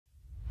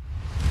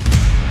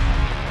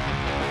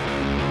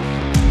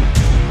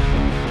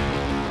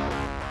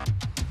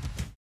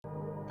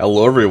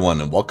Hello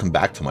everyone and welcome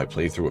back to my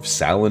playthrough of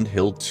Silent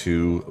Hill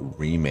 2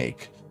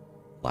 Remake.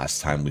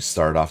 Last time we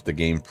started off the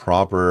game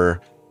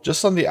proper,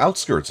 just on the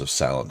outskirts of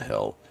Silent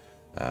Hill.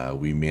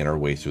 We made our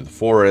way through the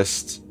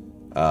forest.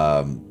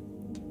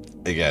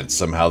 Again,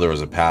 somehow there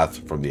was a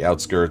path from the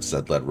outskirts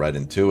that led right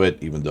into it,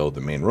 even though the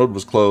main road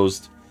was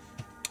closed.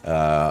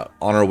 On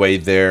our way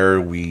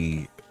there,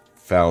 we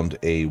found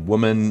a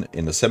woman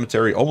in the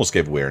cemetery, almost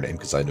gave away her name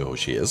because I know who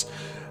she is.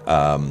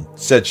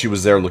 Said she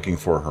was there looking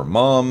for her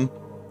mom.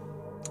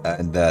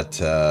 And that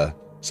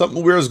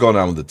something weird is going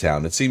on with the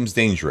town. It seems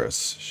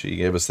dangerous. She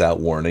gave us that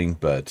warning,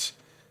 but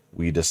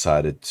we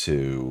decided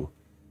to...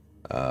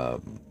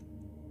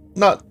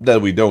 not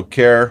that we don't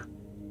care.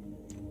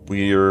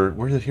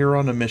 We're here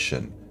on a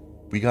mission.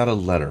 We got a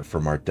letter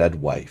from our dead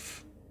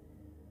wife.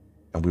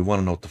 And we want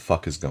to know what the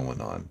fuck is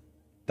going on.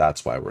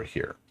 That's why we're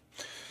here.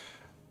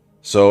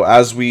 So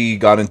as we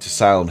got into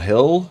Silent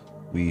Hill,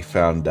 we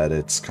found that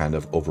it's kind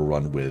of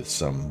overrun with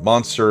some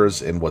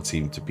monsters and what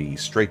seem to be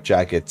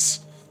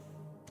straitjackets.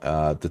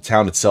 The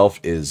town itself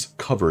is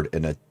covered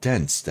in a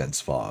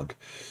dense fog.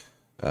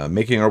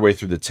 Making our way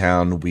through the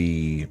town,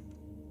 we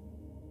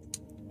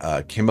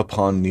came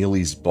upon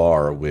Neely's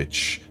bar,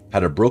 which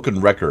had a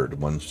broken record.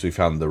 Once we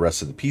found the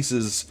rest of the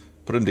pieces,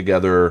 put them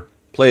together,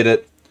 played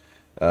it,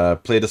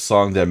 played a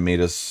song that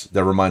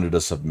reminded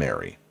us of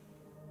Mary.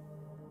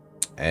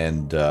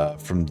 And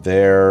from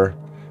there,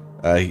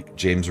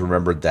 James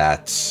remembered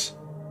that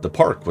the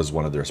park was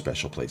one of their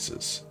special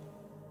places.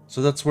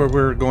 So that's where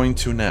we're going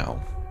to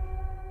now.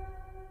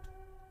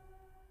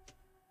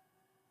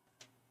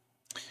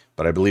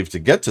 But I believe to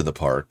get to the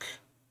park,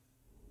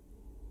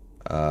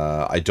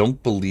 I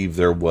don't believe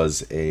there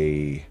was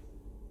a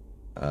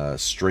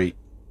straight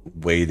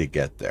way to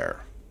get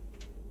there.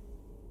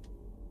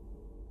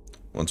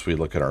 Once we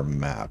look at our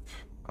map,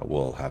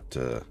 we'll have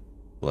to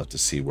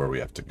see where we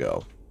have to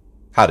go,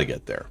 how to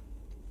get there.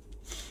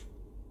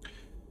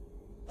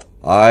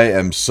 I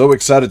am so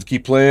excited to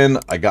keep playing.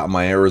 I got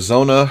my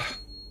Arizona.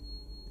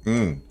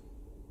 And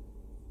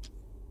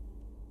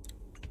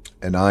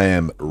I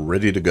am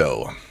ready to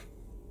go.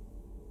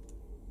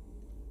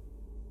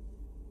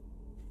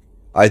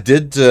 I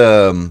did,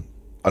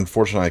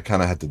 unfortunately, I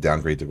kind of had to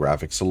downgrade the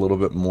graphics a little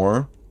bit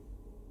more.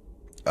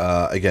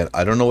 Again,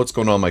 I don't know what's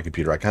going on my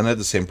computer. I kind of had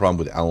the same problem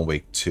with Alan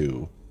Wake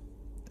 2.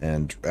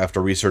 And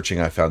after researching,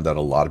 I found that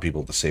a lot of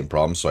people had the same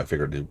problem, so I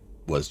figured it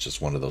was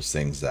just one of those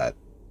things that,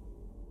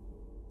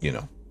 you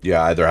know, you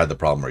either had the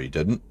problem or you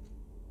didn't.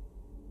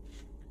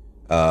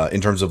 In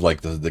terms of,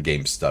 like, the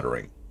game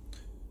stuttering.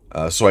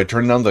 So I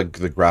turned down the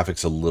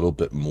graphics a little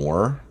bit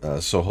more,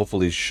 so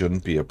hopefully it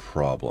shouldn't be a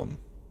problem.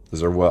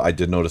 Because I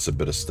did notice a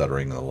bit of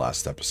stuttering in the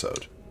last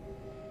episode.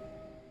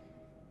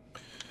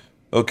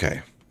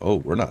 Okay. Oh,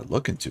 we're not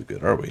looking too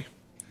good, are we?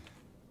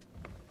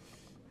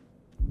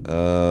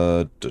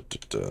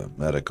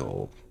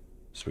 Medical.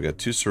 So we got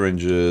 2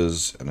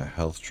 syringes and a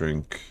health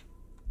drink.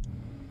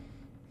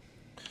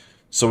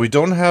 So we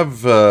don't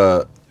have...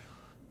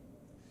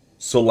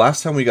 So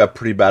last time we got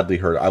pretty badly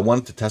hurt. I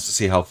wanted to test to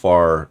see how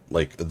far,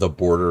 like, the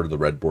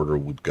red border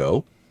would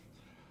go.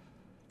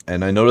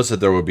 And I noticed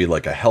that there would be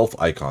like a health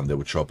icon that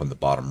would show up on the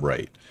bottom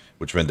right,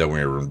 which meant that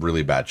we were in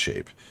really bad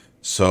shape.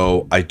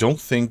 So I don't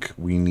think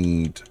we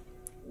need...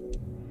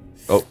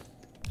 Oh.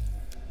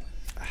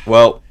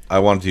 Well, I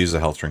wanted to use a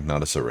health drink,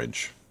 not a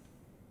syringe.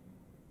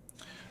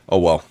 Oh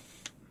well.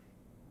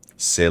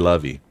 C'est la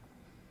vie.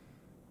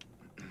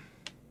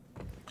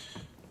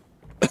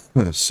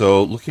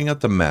 So looking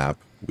at the map,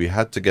 we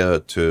had to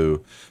get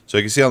to... So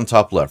you can see on the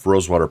top left,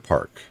 Rosewater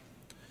Park.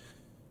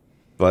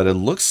 But it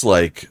looks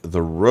like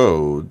the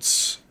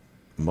roads,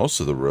 most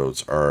of the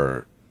roads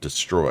are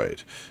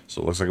destroyed. So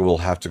it looks like we'll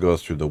have to go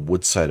through the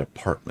Woodside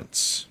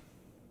Apartments.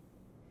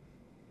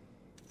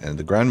 And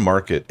the Grand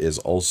Market is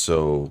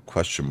also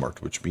question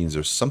marked, which means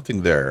there's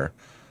something there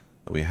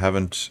that we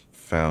haven't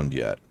found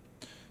yet.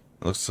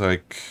 It looks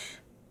like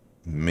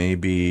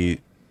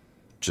maybe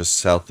just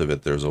south of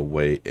it there's a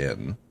way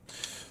in.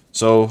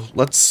 So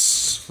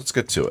let's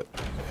get to it.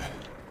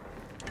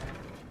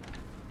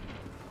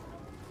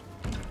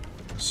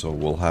 So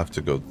we'll have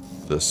to go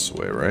this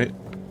way, right?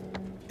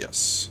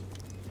 Yes.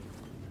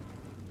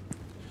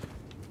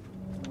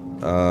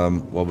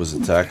 What was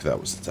attack? That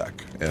was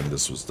attack. And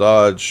this was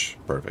dodge.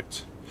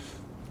 Perfect.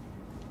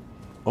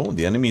 Oh,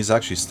 the enemies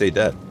actually stay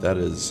dead. That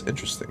is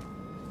interesting.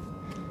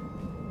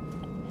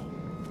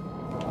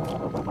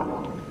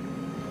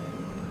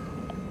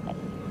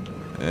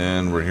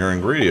 And we're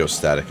hearing radio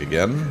static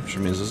again, which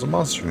means there's a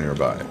monster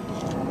nearby.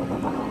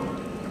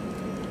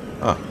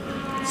 Ah.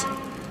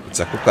 It's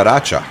a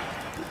cucaracha.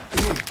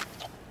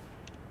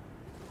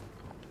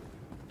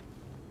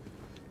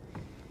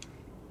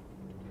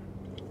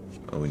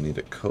 Oh, we need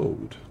a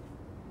code.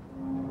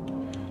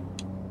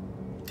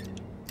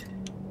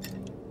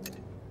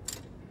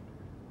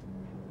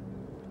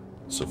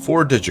 So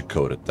 4-digit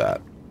code at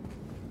that.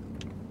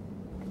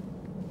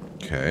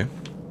 Okay.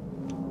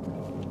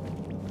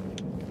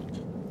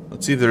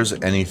 Let's see if there's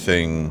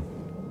anything...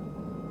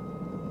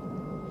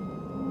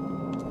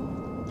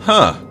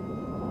 Huh.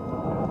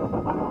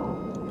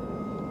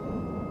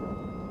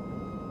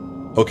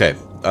 Okay.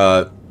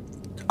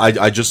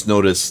 I just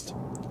noticed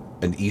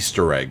an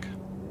Easter egg.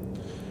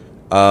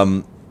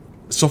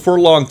 So for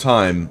a long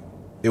time,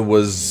 it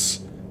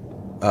was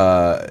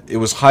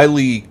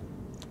highly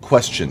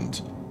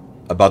questioned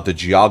about the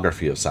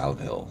geography of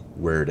Silent Hill,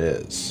 where it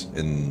is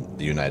in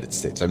the United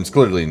States. I mean, it's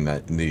clearly in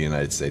the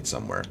United States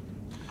somewhere.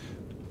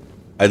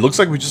 It looks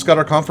like we just got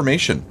our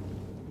confirmation.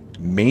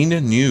 Maine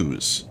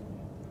news.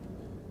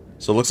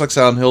 So it looks like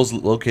Silent Hill's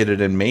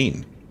located in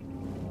Maine.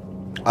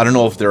 I don't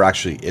know if there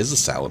actually is a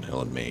Silent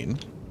Hill in Maine.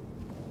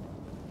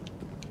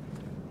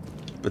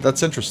 But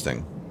that's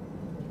interesting.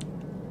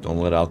 Don't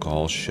let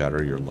alcohol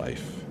shatter your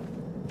life.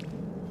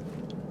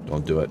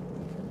 Don't do it.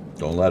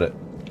 Don't let it.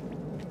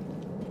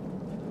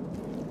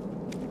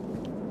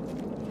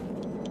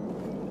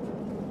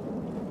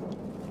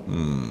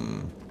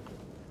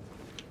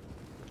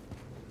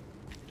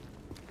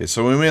 Okay,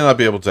 so we may not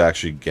be able to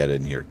actually get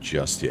in here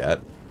just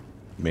yet.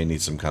 May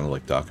need some kind of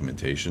like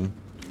documentation.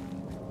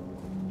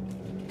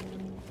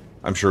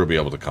 I'm sure we'll be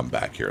able to come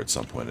back here at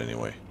some point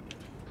anyway.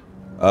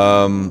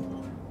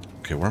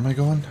 Okay, where am I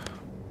going?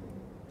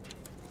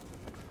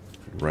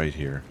 Right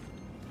here.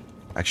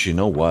 Actually, you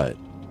know what?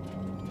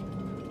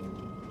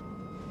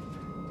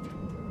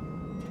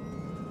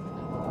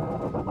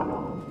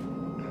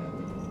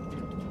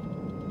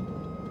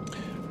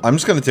 I'm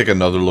just going to take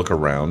another look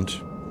around.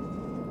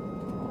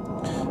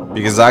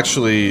 Because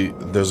actually,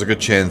 there's a good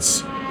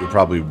chance we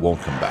probably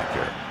won't come back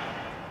here.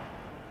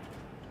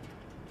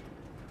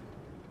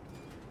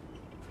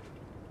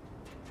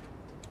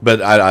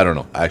 But I don't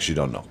know. I actually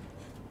don't know.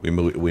 We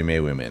may,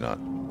 we may not.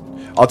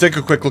 I'll take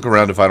a quick look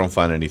around. If I don't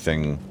find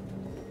anything,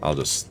 I'll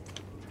just,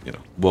 you know,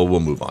 we'll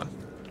move on.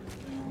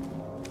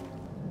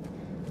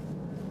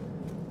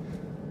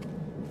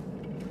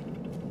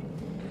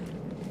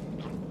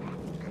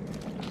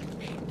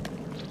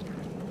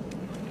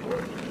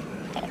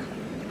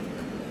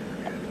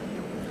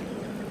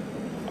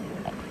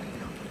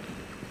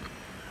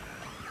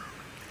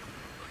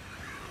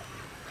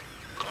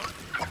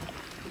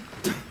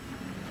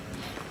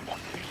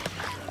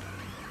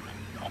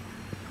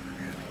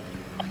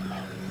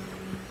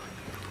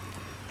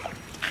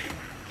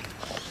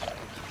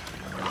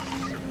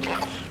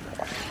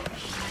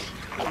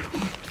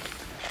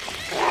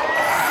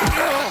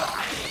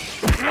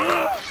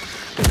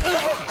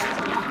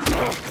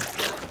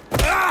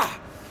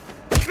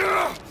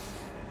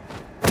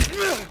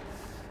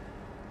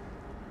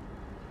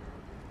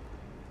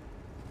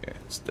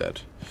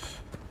 Dead.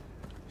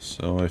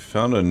 So I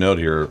found a note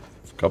here, a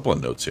couple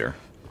of notes here.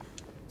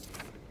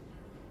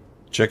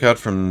 Check out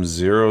from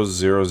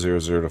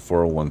 0000 to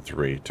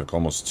 4013. Took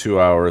almost 2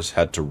 hours,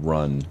 had to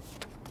run.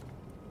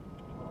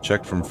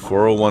 Check from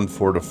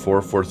 4014 to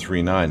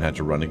 4439, had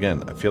to run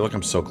again. I feel like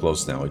I'm so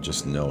close now, I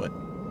just know it.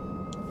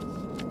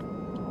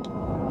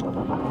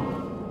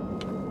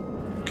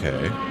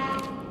 Okay.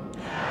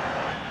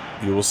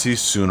 You will see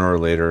sooner or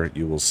later,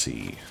 you will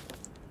see.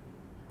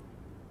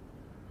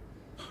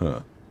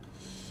 Huh.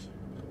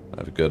 I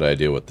have a good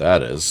idea what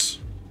that is.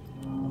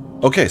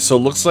 Okay, so it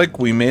looks like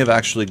we may have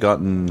actually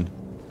gotten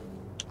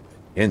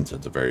hints,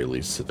 at the very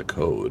least, to the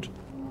code.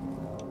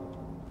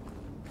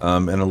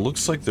 And it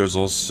looks like there's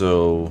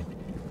also...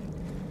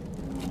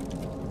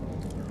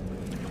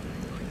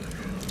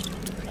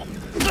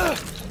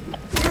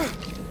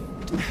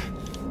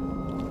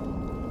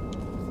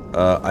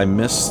 I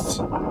missed...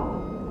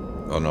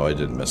 Oh no, I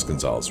didn't miss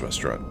Gonzalez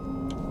Restaurant.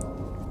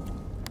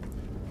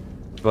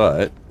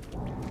 But...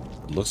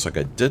 looks like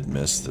I did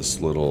miss this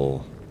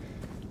little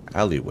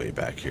alleyway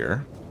back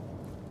here.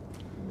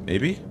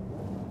 Maybe?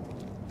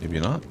 Maybe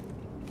not.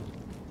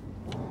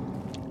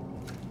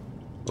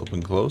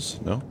 Open, close?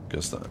 No?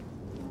 Guess not.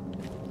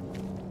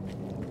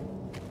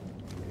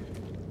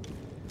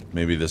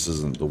 Maybe this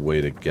isn't the way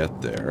to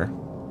get there.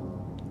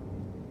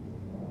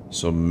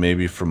 So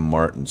maybe from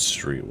Martin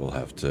Street we'll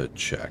have to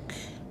check.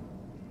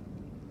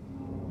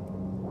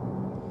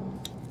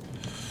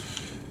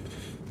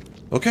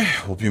 Okay,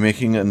 we'll be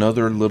making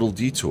another little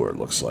detour, it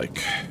looks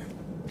like.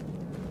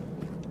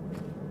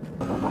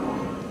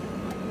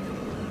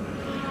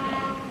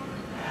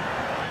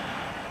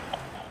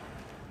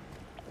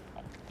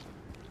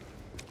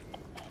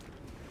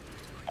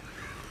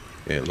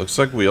 Okay, it looks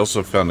like we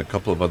also found a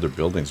couple of other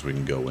buildings we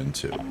can go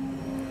into.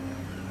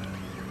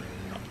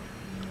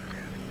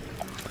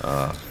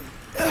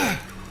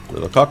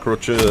 Little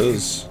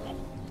cockroaches.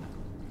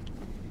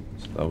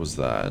 So that was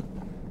that.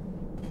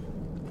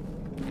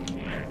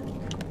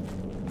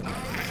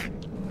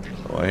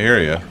 Oh, I hear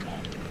you.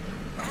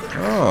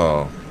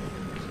 Oh.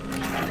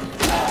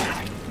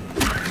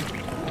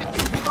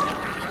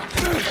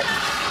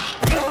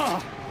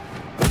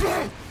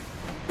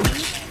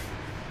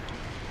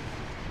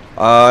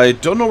 I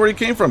don't know where he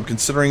came from,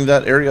 considering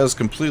that area is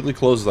completely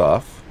closed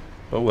off.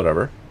 But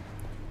whatever.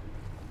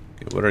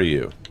 Okay, what are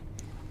you?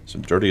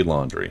 Some dirty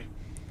laundry.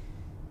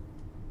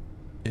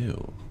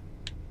 Ew.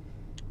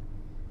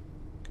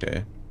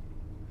 Okay.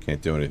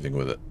 Can't do anything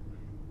with it.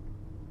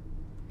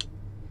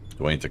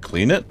 Do I need to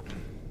clean it?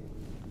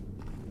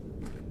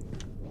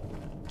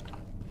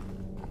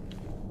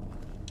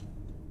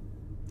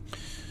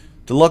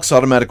 Deluxe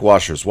automatic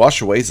washers.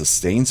 Wash away the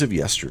stains of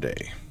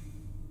yesterday.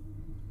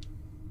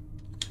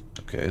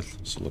 Okay,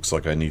 so it looks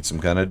like I need some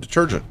kind of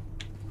detergent.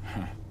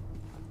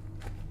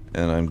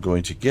 And I'm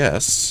going to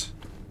guess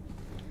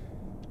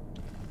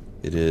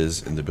it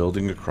is in the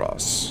building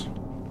across.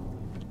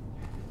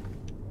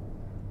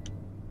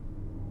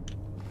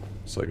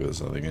 Looks like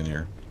there's nothing in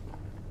here.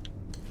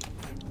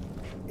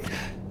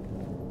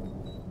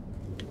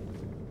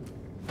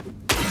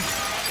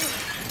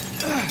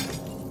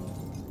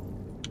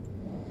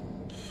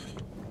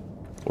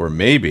 Or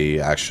maybe,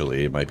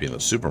 actually, it might be in the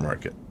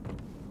supermarket.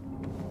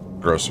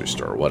 Grocery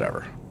store,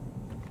 whatever.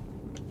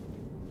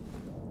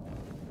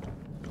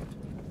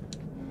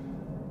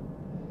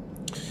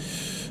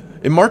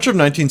 In March of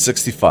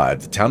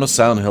 1965, the town of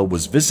Silent Hill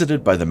was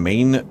visited by the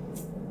main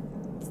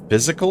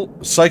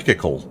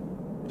psychical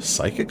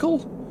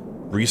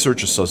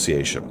Research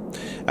Association.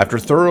 After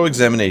thorough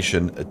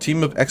examination, a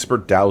team of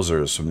expert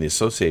dowsers from the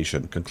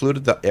association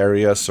concluded the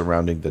area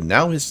surrounding the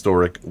now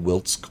historic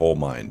Wilt's coal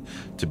mine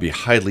to be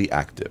highly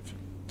active.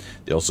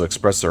 They also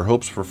expressed their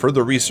hopes for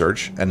further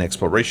research and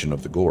exploration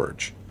of the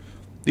gorge.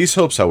 These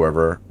hopes,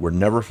 however, were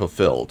never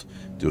fulfilled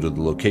due to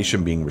the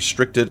location being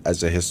restricted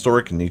as a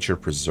historic nature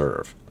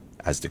preserve,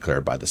 as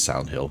declared by the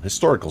Silent Hill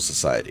Historical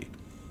Society.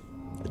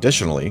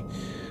 Additionally,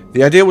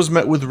 the idea was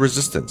met with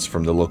resistance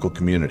from the local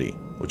community,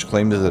 which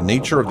claimed that the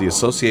nature of the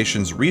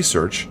association's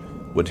research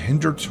would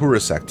hinder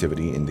tourist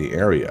activity in the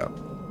area.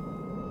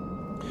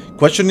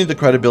 Questioning the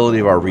credibility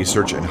of our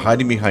research and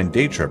hiding behind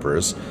day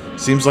trippers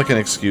seems like an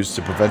excuse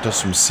to prevent us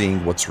from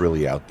seeing what's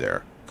really out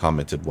there,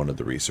 commented one of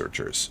the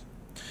researchers.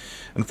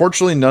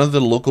 Unfortunately, none of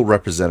the local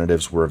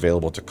representatives were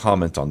available to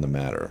comment on the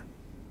matter.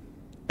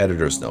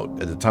 Editor's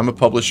note: at the time of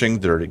publishing,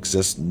 there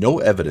exists no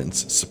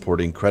evidence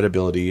supporting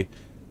credibility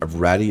of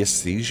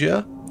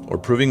radiesthesia or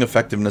proving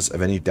effectiveness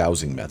of any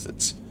dowsing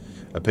methods.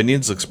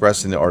 Opinions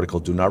expressed in the article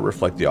do not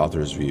reflect the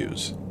author's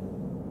views.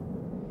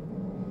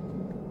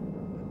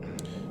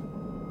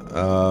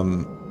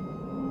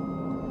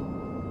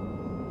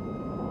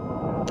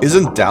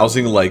 Isn't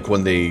dowsing like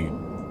when they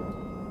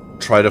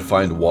try to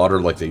find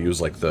water, like they use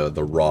like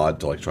the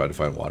rod to like try to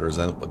find water? Is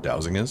that what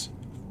dowsing is?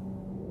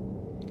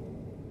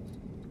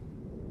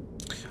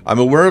 I'm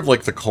aware of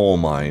like the coal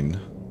mine,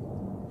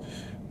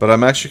 but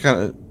I'm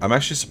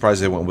actually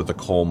surprised they went with the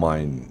coal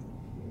mine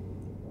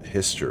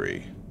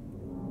history.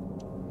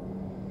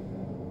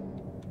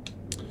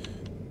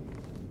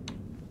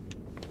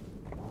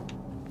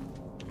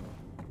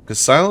 Because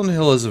Silent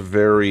Hill is a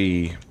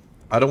very,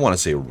 I don't want to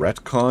say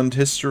retconned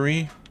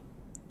history.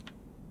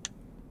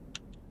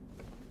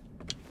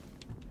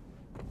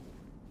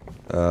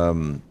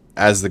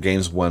 As the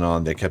games went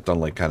on, they kept on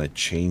like kind of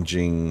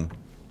changing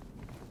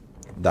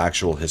the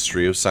actual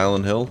history of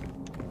Silent Hill.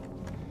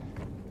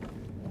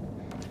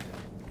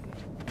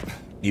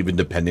 Even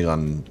depending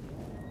on,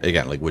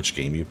 again, like which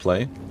game you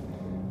play.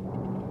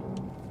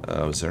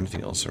 Was there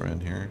anything else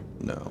around here?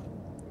 No.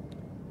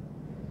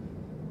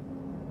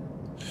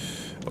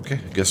 Okay,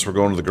 I guess we're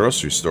going to the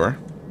grocery store.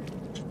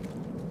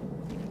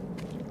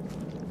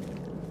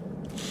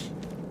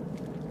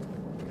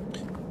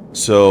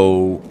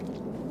 So,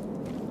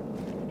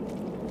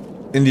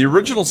 in the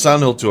original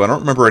Silent Hill 2, I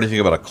don't remember anything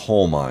about a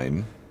coal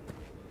mine.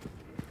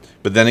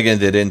 But then again,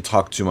 they didn't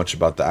talk too much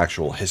about the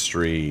actual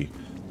history.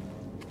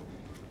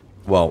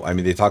 Well, I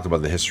mean, they talked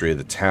about the history of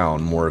the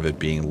town, more of it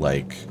being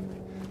like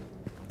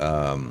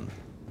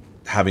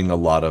having a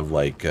lot of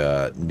like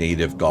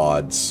native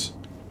gods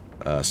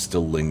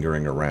still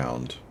lingering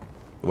around.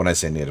 When I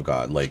say native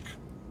god, like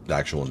the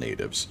actual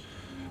natives.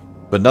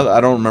 But no,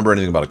 I don't remember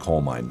anything about a coal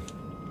mine.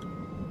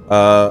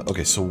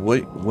 Okay, so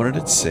wait, what did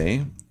it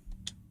say?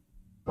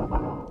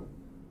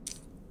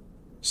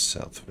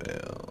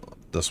 Southvale.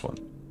 This one.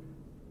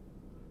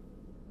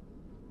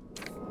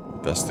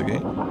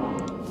 Investigate.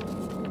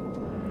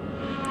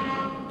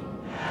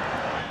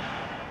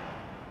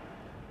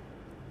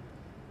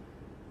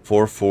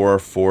 Four,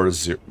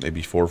 440,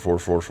 maybe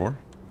 4444.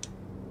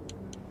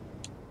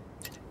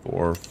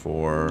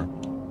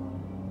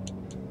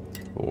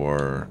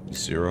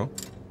 4440.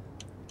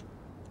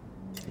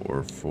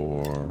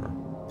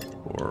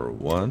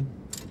 4441.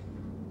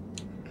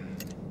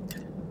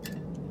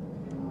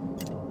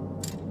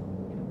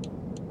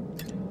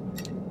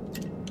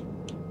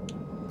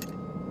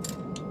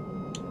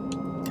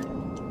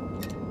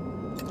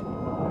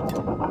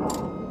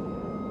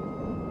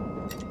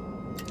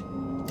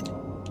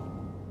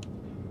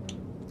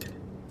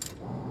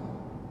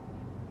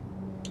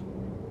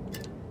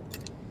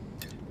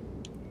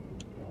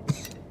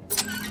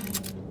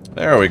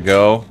 There we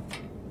go.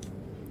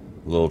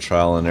 A little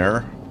trial and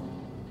error.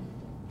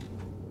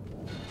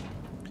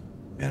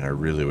 Man, I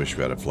really wish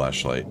we had a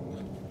flashlight.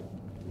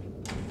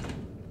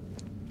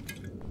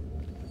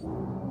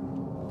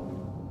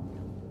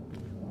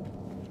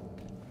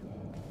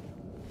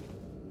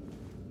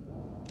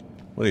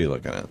 What are you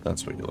looking at?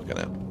 That's what you're looking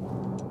at.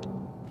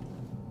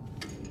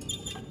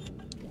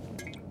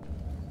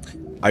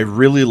 I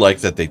really like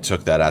that they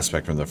took that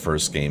aspect from the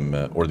first game,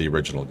 or the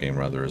original game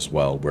rather, as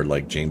well, where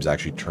like James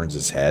actually turns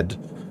his head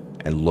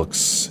and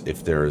looks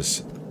if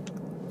there's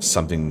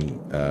something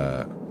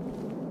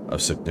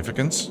of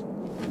significance.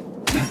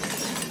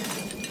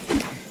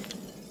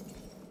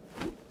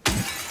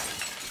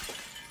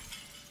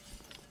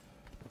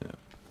 Yeah.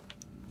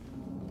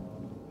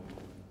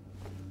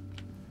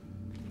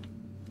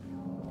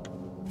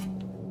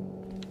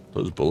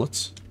 Those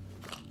bullets?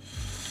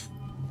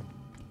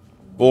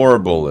 4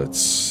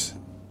 bullets.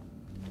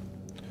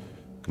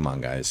 Come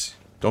on, guys.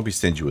 Don't be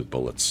stingy with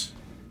bullets.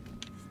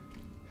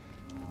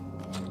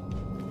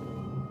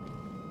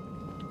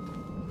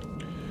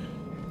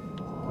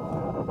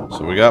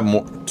 So we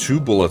got 2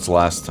 bullets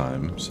last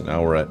time, so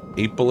now we're at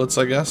 8 bullets,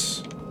 I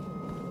guess?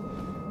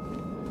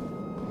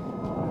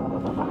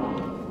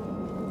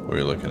 What are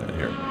you looking at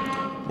here?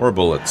 More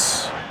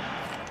bullets.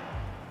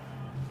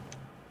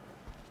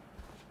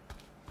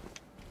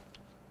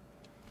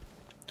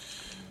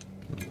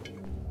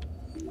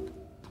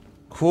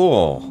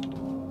 Cool.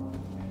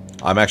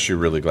 I'm actually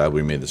really glad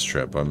we made this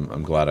trip.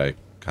 I'm glad I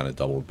kind of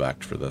doubled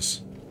back for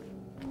this.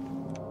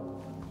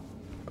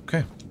 Okay.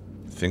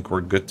 I think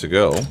we're good to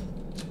go.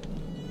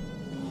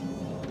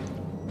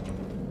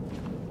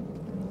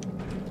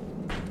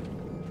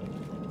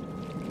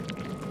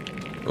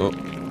 Oh.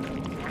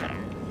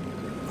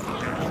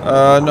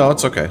 No,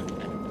 it's okay.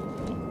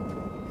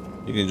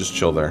 You can just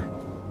chill there.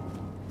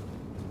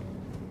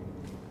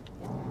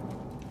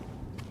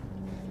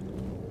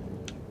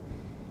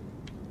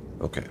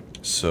 Okay,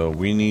 so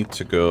we need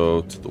to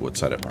go to the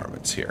Woodside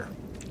Apartments here.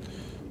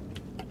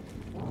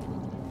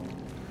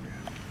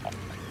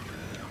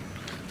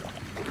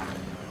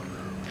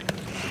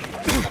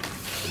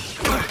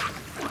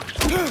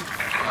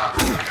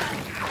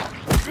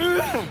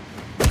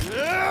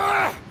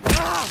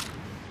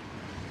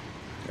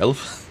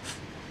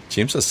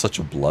 James has such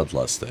a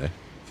bloodlust, eh?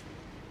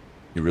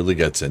 He really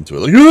gets into it.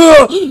 Like,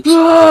 ah!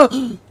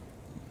 Ah!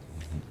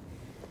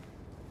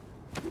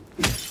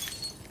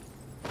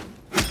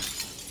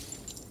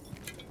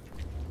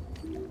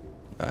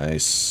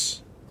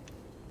 Nice.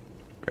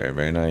 Very,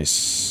 very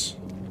nice.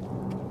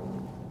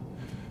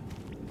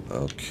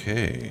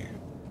 Okay.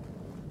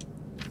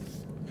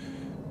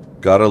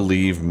 Gotta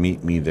leave,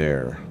 meet me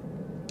there.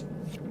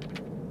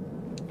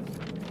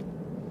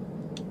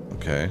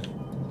 Okay.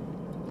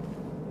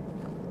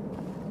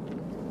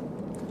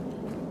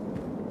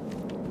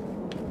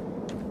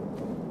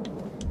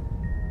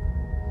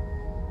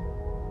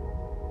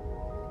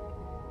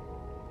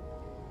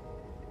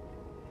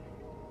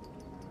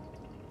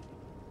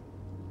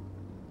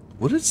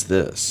 What is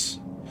this?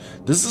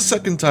 This is the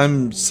second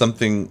time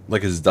something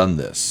like has done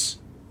this.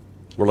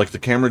 Where like the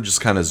camera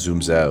just kind of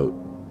zooms out.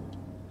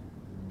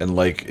 And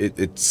like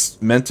it's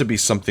meant to be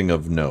something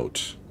of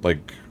note.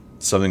 Like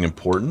something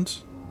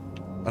important.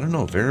 I don't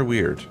know, very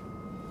weird.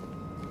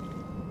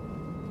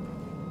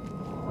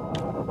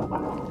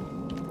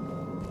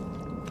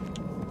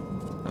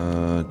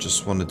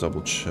 Just want to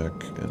double check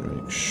and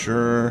make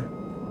sure.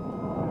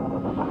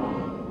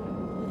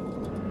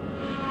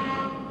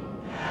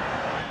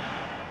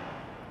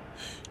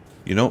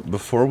 You know,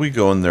 before we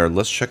go in there,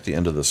 let's check the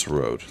end of this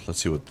road.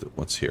 Let's see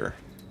what's here.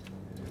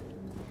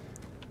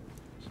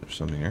 Is there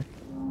something here?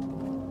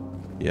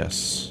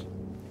 Yes.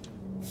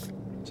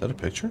 Is that a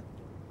picture?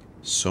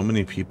 So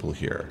many people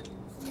here.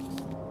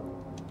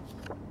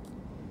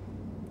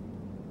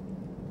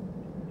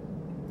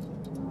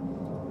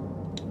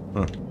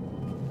 Huh.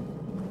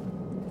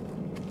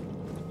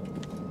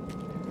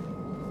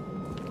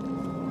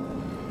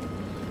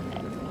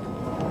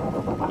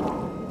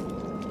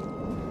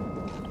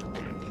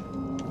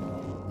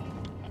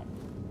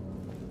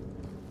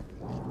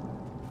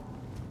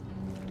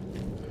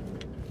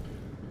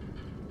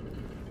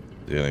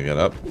 You gonna get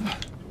up?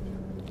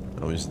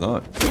 No, he's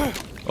not.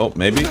 Oh,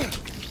 maybe?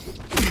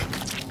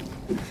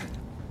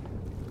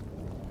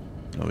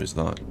 No, he's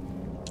not.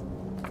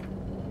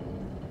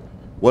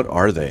 What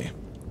are they?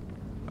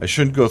 I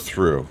shouldn't go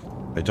through.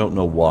 I don't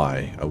know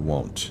why. I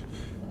won't.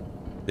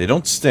 They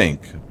don't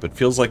stink, but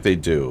feels like they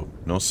do.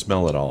 No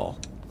smell at all.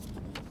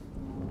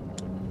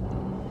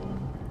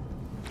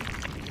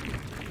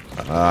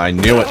 I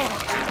knew it.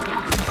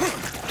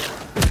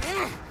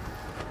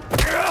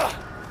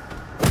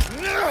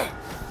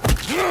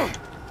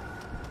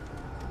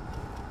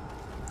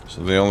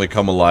 So they only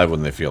come alive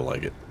when they feel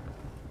like it.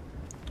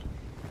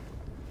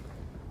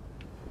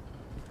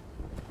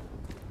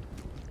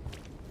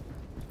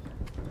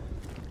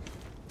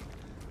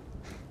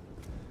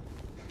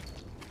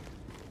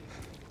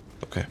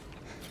 Okay.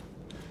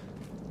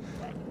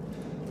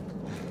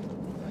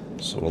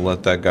 So we'll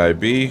let that guy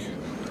be.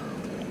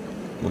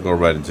 We'll go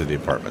right into the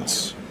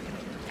apartments.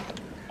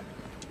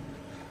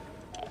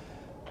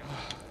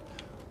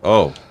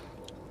 Oh.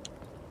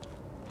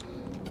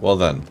 Well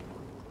then.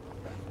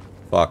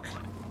 Fuck.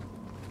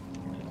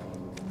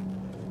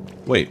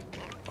 Wait.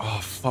 Oh,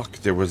 fuck.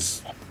 There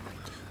was...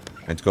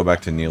 I had to go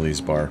back to Neely's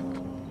bar.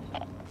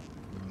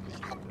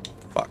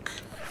 Fuck.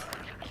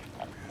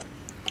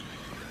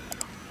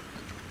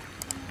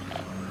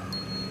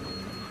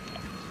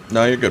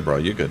 No, you're good, bro.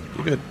 You're good.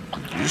 You're good.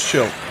 You just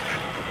chill.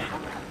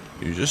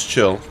 You just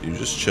chill. You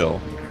just chill.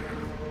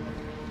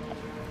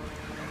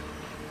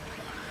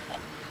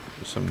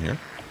 There's something here.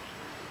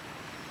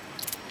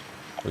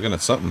 Looking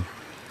at something.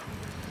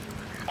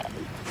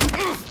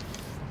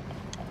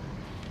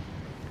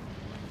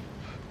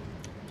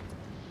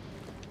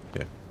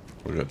 Okay,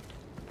 we're good.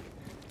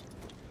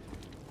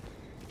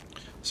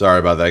 Sorry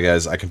about that,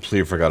 guys. I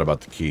completely forgot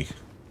about the key.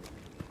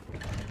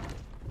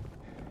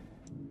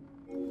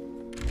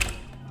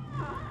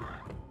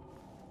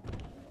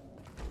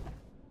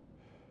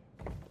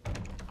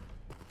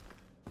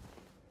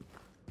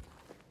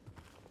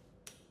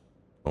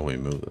 Oh, we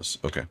move this.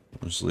 Okay,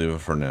 we'll just leave it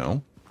for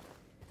now.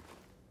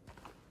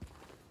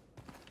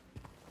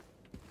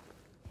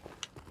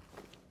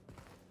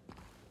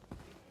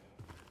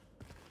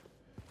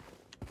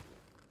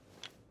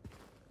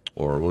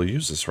 Or we'll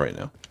use this right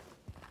now.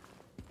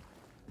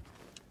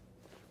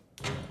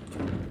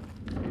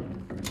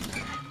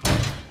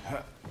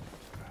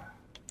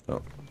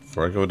 Oh,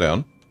 before I go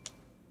down,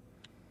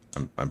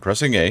 I'm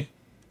pressing A.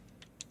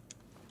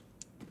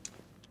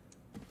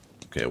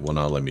 Okay, it will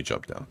not let me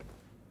jump down.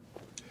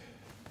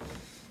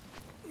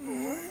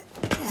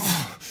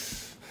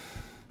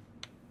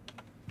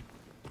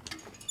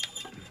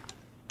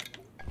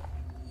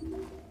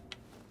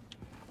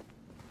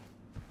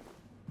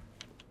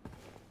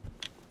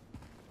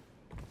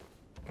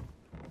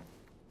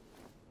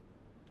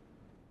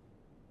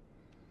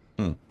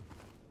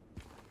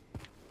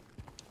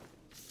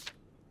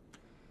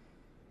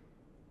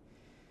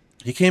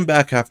 He came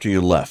back after you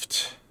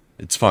left.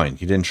 It's fine.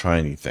 He didn't try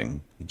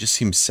anything. He just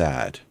seemed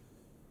sad.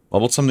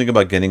 Mumbled something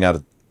about getting out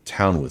of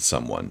town with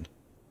someone.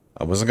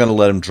 I wasn't going to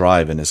let him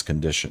drive in his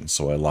condition,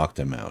 so I locked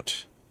him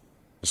out.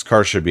 His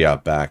car should be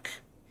out back.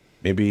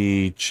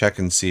 Maybe check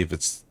and see if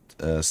it's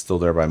still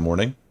there by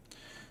morning.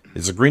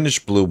 It's a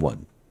greenish-blue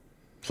one.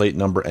 Plate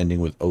number ending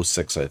with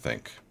 06, I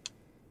think.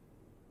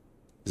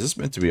 Is this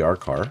meant to be our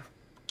car?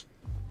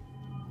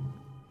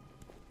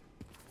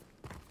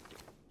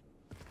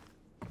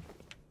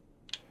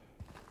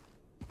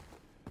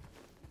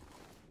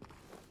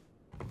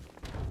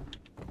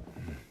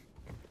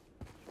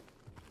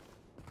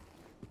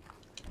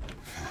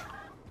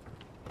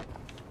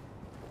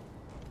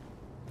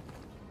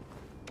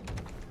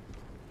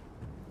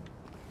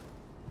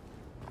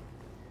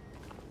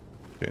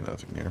 Okay,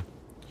 nothing here.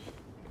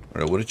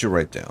 Alright, what did you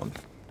write down?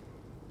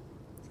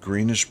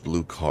 Greenish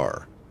blue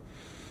car.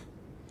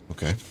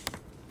 Okay.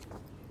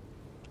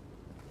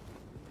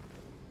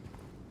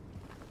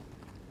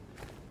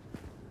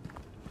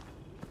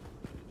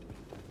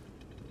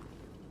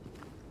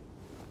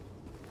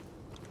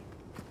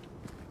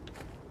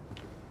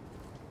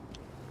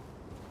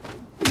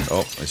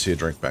 Oh, I see a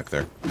drink back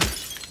there.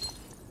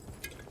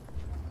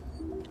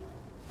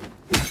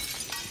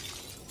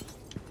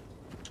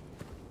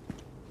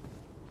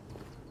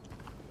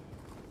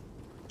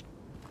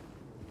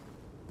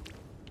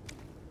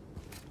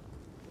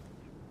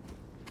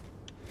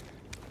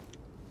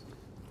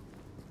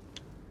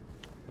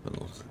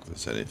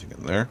 Is anything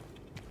in there?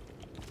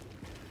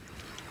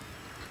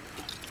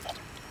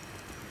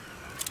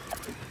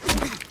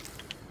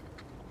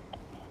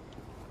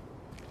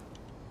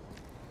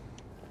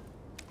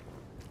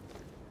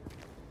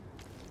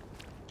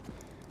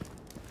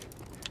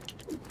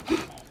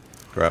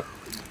 Crap.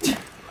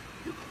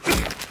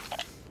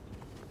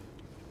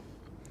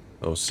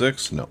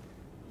 06? No.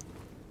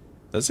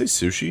 Does that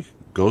say sushi?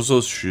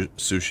 Gozo's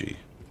sushi.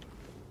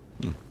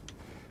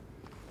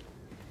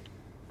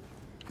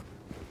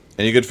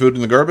 Any good food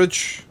in the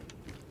garbage?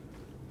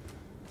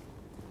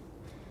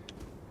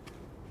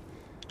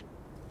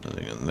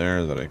 Nothing in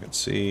there that I can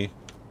see.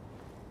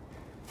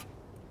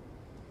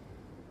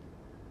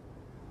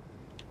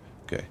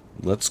 Okay,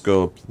 let's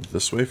go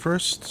this way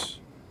first.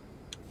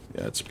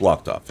 Yeah, it's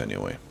blocked off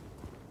anyway.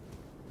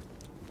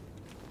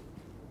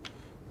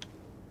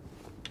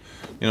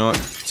 You know what?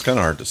 It's kind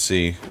of hard to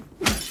see.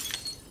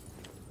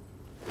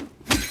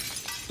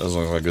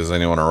 Doesn't look like there's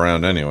anyone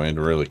around anyway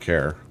to really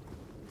care.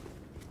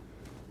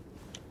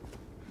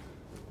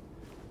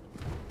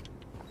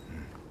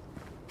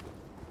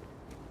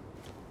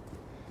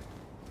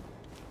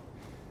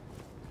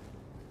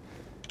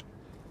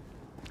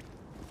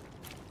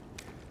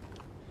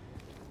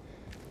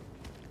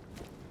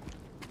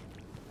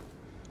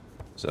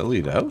 Does that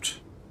lead out?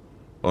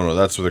 Oh no,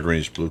 that's where the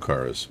greenish blue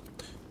car is.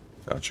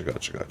 Gotcha,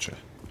 gotcha, gotcha.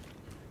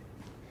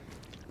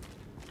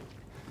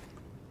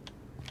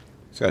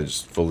 This guy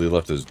just fully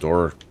left his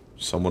door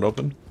somewhat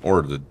open?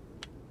 Or the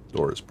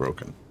door is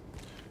broken.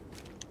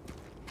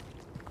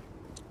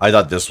 I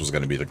thought this was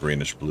going to be the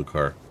greenish blue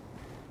car.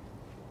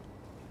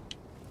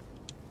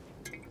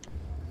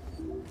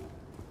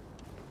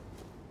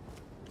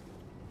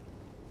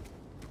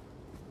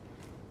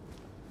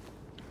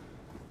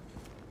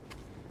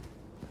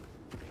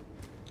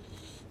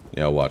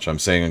 Yeah, watch. I'm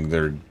saying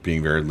they're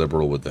being very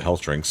liberal with the health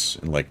drinks.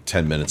 In like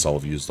 10 minutes, I'll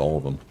have used all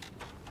of them.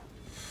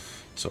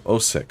 So,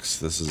 06.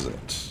 This is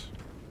it.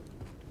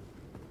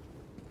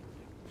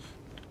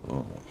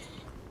 Oh.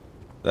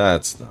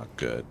 That's not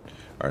good.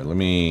 Alright, let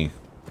me...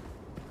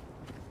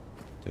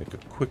 Take a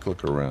quick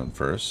look around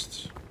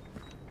first.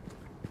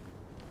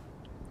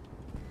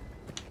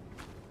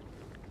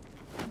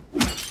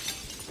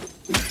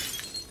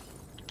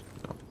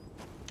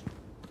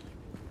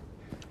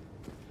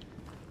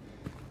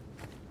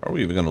 Are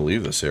we even going to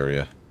leave this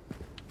area?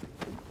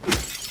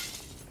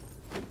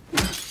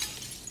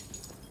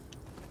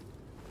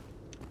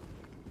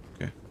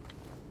 Okay.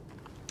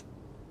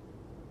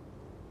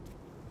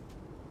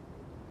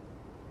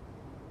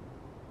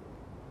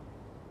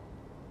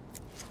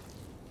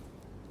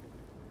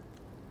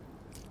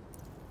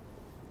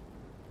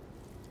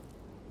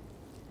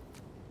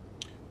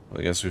 Well,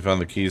 I guess we found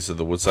the keys to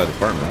the Woodside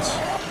Apartments.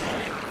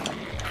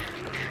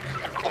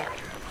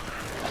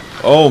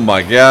 Oh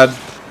my god.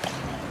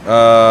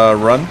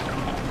 Run.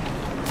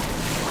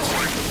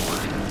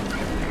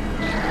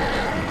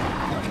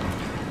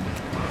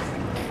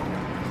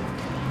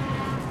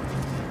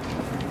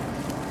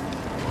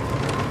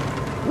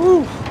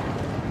 Woo.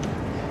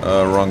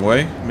 Wrong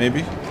way,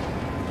 maybe?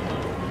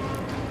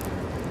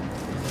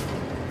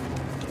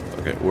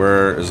 Okay,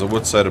 where is the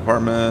Woodside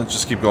Apartment?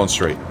 Just keep going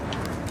straight.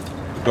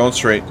 Keep going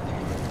straight.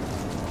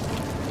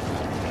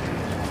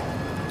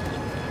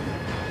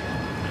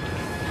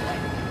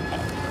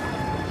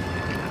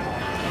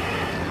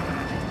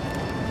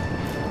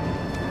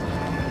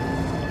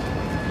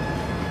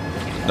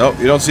 Nope,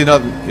 you don't see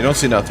nothing. You don't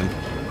see nothing.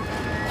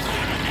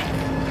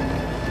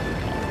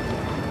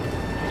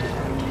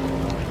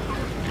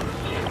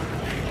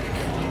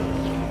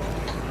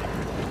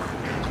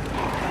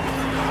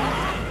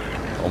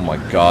 Oh my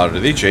god, are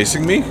they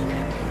chasing me?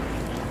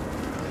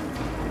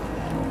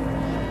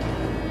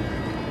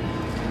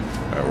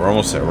 Alright, we're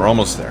almost there. We're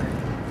almost there.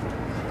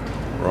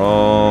 We're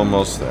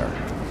almost there.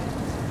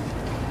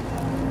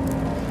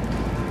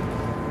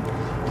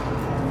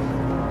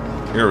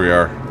 Here we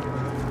are.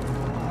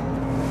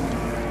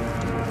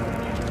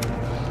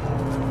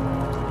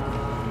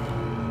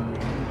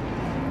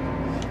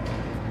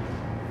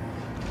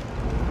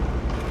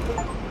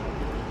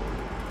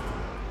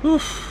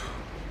 Oof.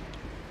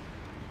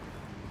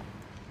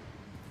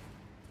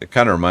 It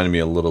kind of reminded me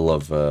a little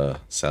of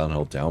Silent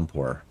Hill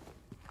Downpour.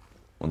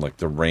 When, like,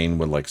 the rain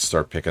would, like,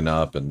 start picking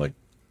up and, like,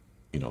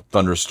 you know,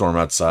 thunderstorm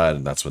outside,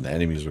 and that's when the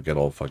enemies would get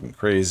all fucking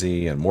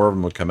crazy, and more of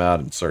them would come out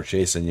and start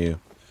chasing you.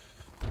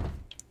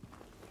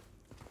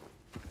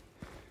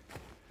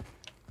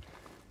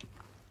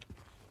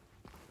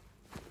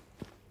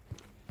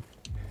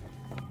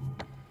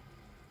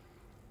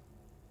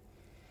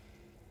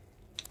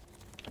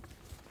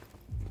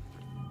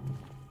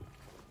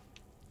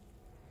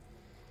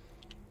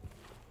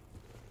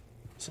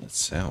 What's that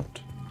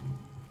sound?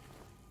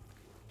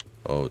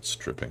 Oh, it's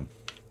dripping.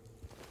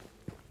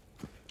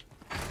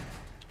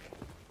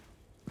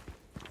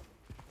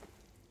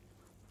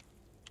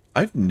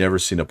 I've never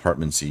seen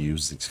apartments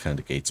use these kind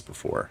of gates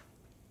before.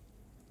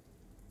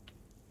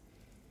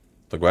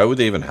 Like, why would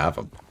they even have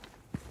them?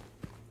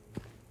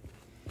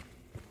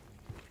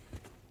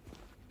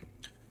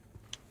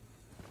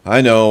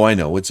 I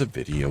know, it's a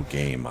video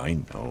game, I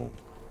know.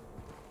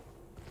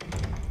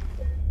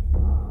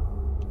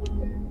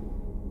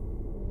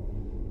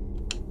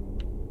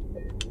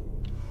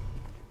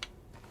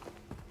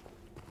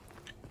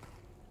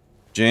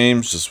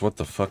 James, just what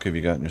the fuck have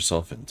you gotten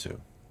yourself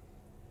into?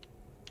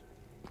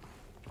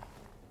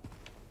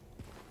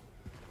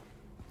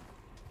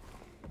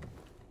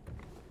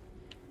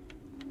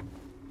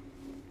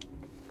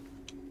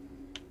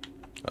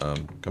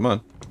 Come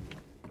on.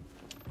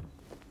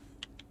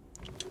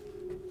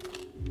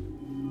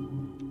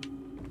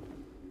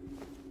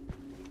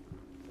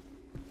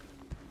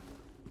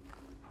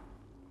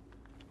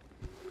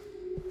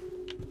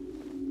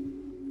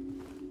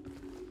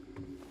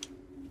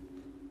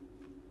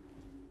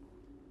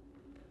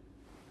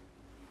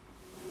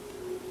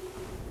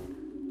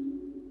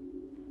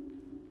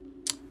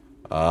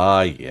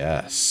 Ah,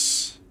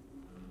 yes.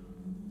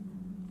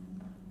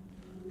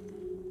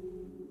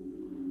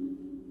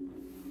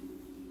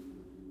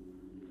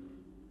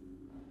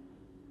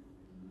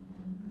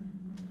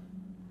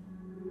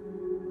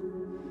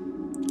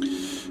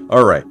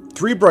 Alright,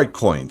 3 bright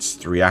coins,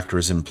 3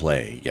 actors in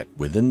play, yet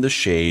within the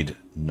shade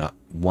not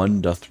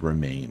one doth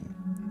remain.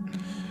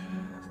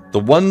 The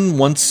one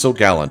once so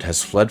gallant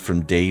has fled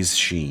from day's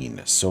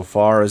sheen, so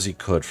far as he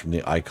could from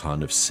the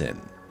icon of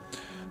sin.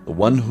 The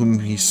one whom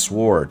he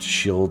swore to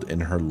shield in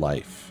her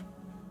life,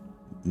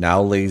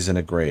 now lays in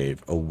a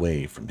grave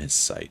away from his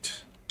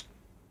sight.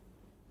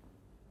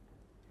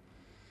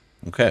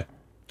 Okay.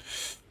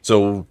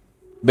 So,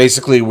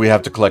 basically we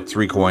have to collect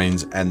 3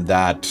 coins, and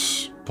that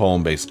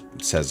poem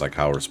says like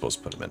how we're supposed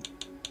to put them in.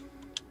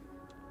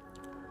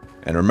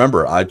 And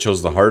remember, I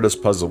chose the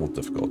hardest puzzle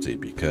difficulty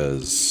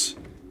because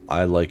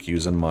I like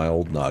using my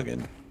old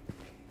noggin.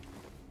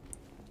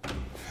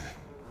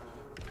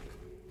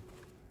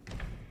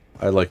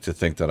 I like to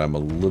think that I'm a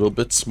little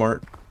bit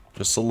smart,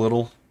 just a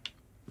little.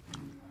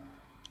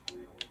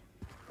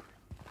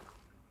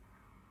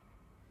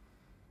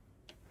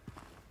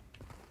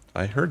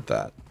 I heard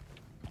that.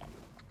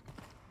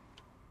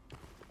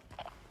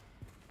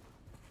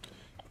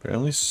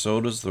 Apparently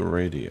so does the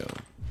radio.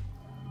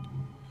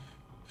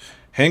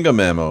 Handgun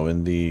ammo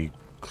in the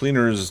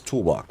cleaner's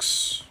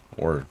toolbox.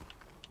 Or,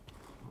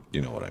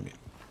 you know what I mean.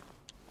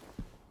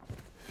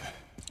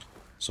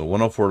 So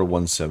 104 to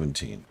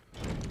 117.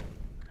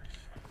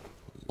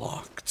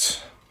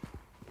 Locked.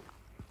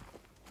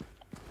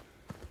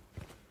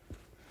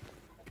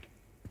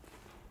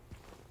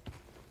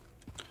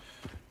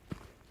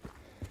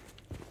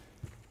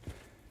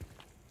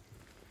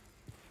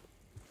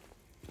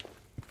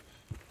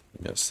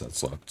 Yes,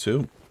 that's locked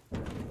too.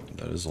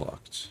 That is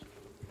locked.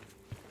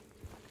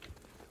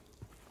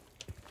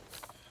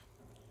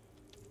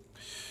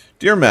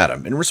 Dear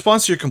Madam, in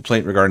response to your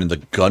complaint regarding the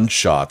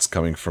gunshots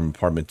coming from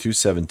apartment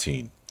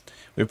 217,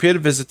 we paid a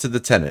visit to the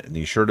tenant and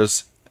he assured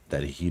us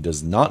that he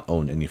does not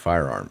own any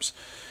firearms.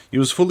 He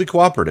was fully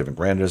cooperative and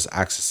granted us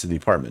access to the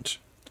apartment.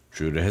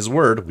 True to his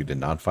word, we did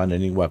not find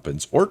any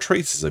weapons or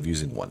traces of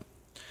using one.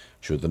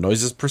 Should the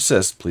noises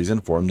persist, please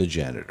inform the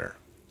janitor.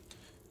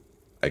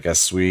 I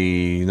guess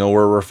we know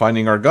where we're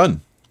finding our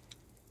gun.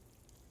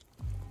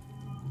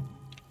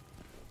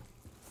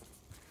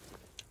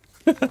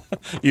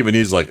 Even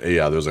he's like, hey,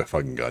 yeah, there's a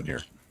fucking gun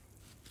here.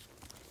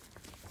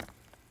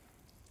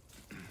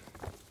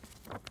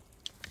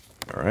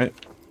 Alright.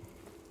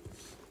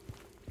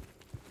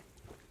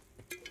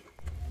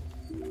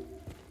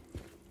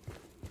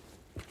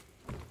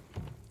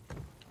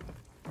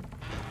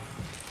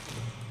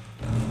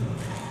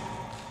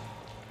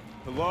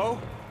 Hello?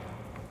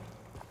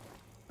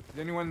 Is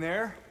anyone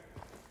there?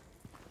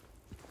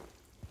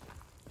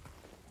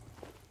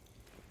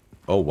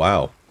 Oh,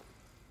 wow.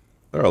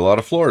 There are a lot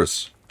of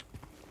floors.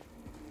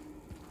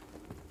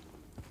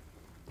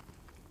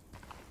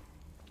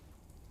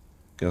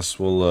 Guess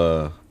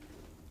we'll,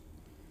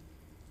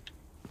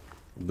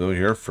 go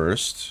here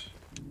first.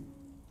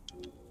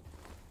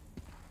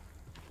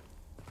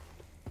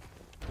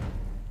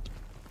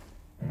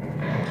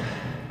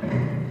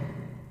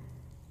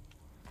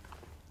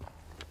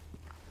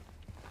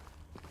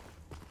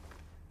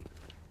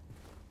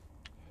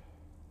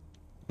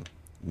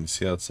 You can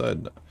see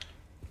outside.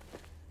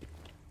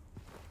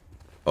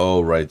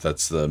 Oh, right,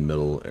 that's the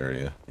middle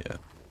area. Yeah.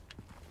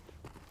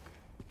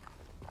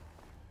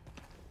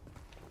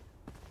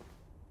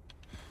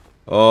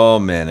 Oh,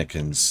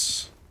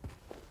 mannequins.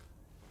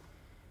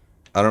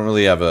 I don't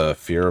really have a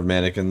fear of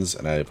mannequins,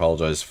 and I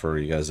apologize for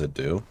you guys that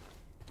do.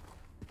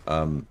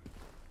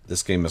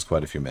 This game has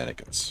quite a few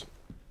mannequins.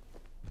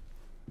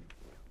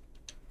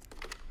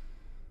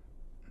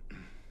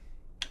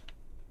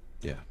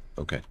 Yeah,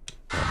 okay.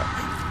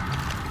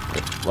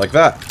 Like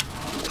that.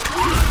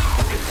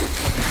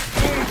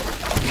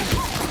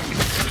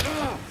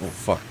 Oh,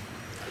 fuck.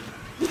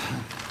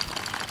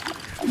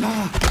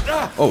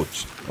 Oh,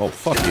 oh,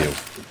 fuck you.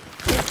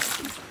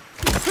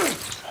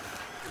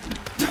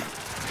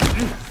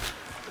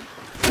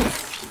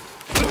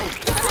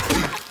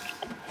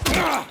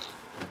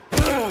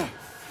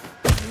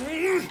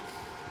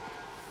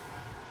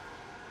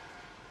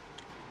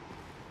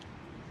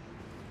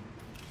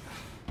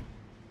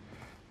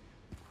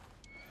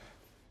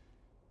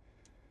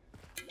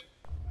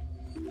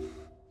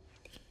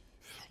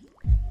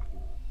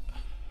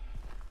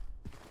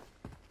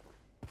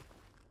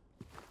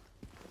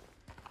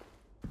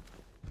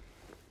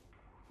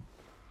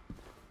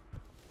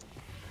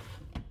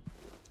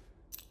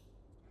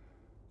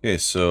 Okay,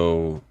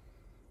 so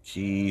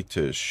key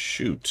to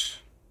shoot.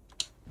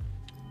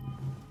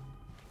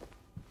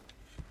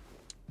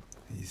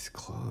 These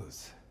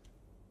clothes.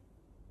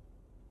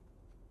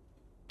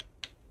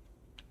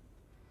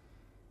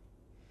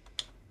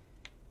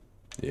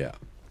 Yeah,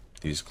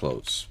 these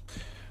clothes.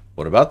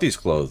 What about these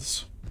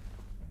clothes?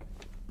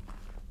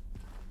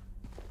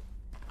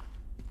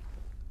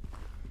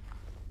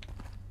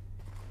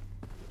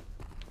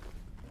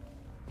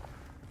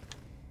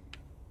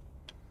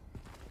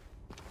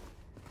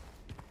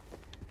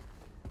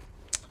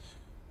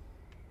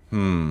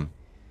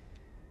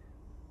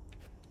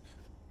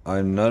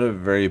 I'm not a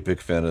very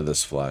big fan of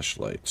this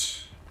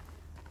flashlight.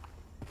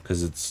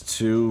 Because it's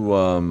too,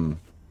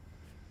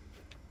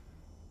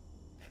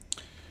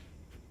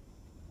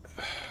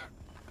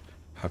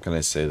 how can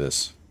I say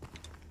this?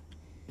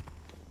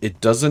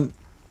 It doesn't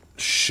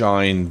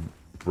shine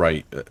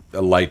bright,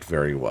 a light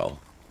very well.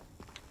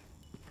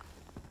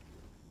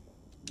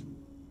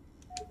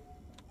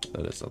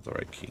 That is not the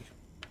right key.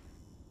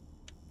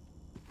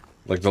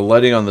 Like, the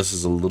lighting on this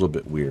is a little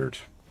bit weird.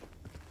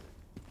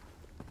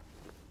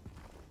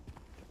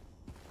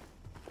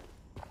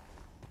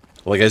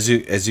 Like, as you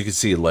can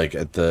see, like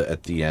at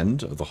the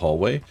end of the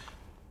hallway,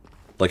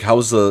 like how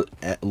is the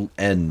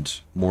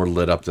end more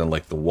lit up than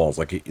like the walls?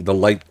 Like the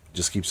light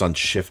just keeps on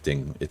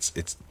shifting. It's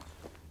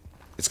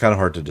kind of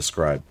hard to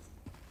describe.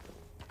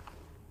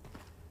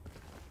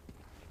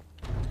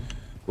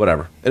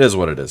 Whatever. It is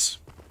what it is.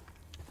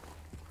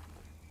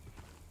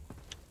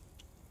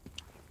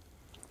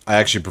 I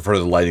actually prefer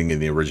the lighting in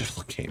the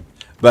original game,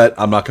 but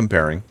I'm not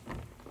comparing.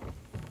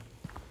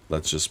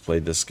 Let's just play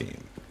this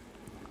game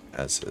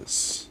as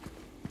is.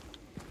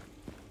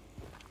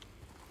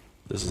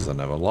 This is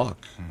another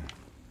lock.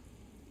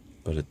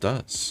 But it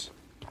does.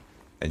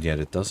 And yet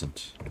it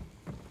doesn't.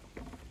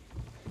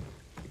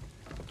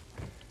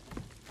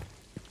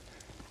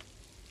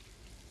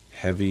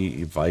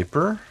 Heavy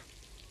Viper?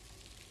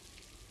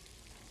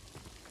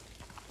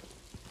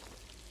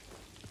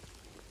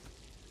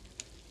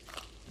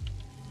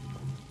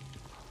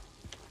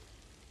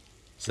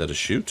 Is that a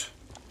chute?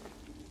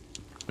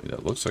 I mean,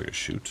 that looks like a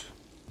chute.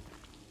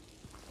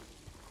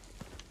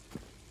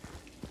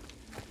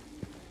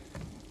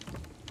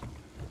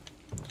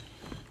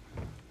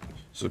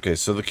 So, okay,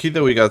 so the key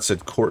that we got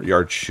said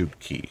courtyard chute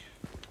key.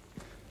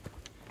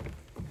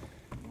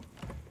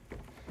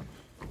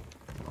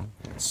 Well,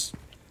 let's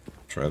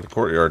try the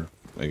courtyard,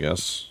 I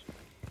guess.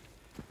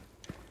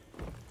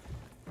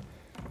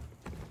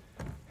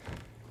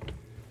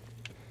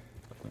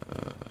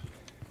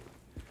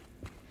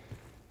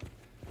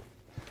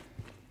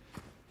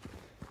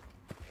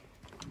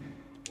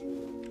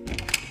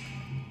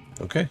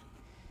 Okay.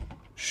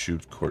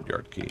 Chute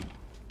courtyard key.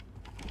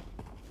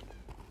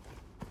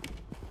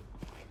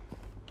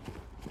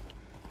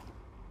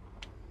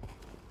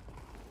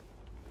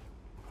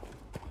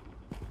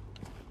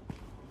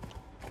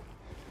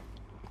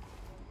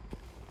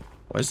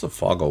 Why is the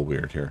fog all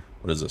weird here?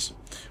 What is this?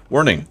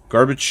 Warning!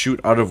 Garbage chute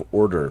out of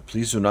order.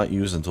 Please do not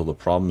use until the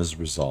problem is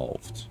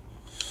resolved.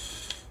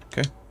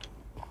 Okay.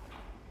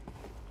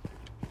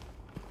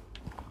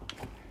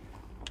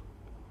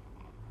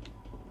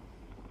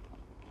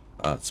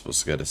 It's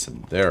supposed to get us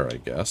in there, I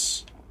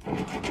guess.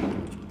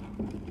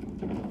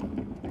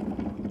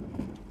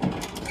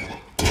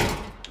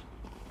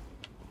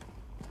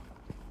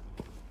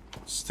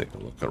 Let's take a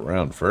look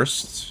around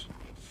first.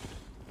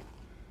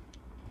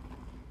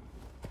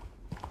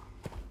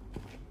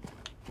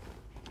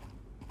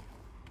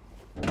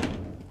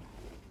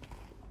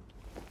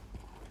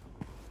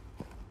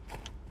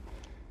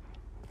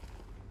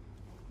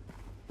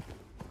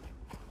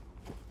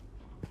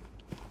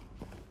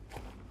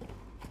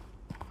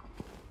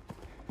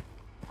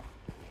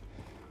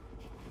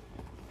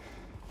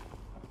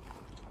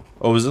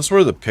 Oh, is this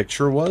where the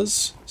picture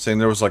was? Saying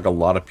there was like a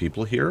lot of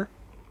people here?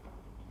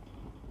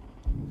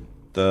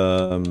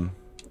 I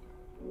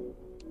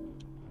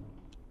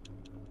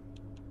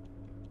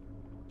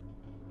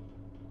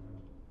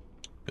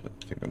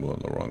think I'm going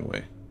the wrong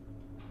way.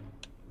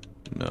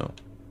 No.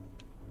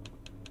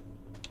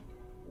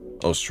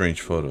 Oh,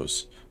 strange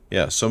photos.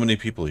 Yeah, so many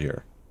people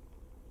here.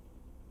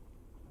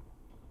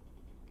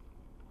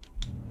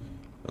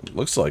 It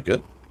looks like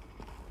it.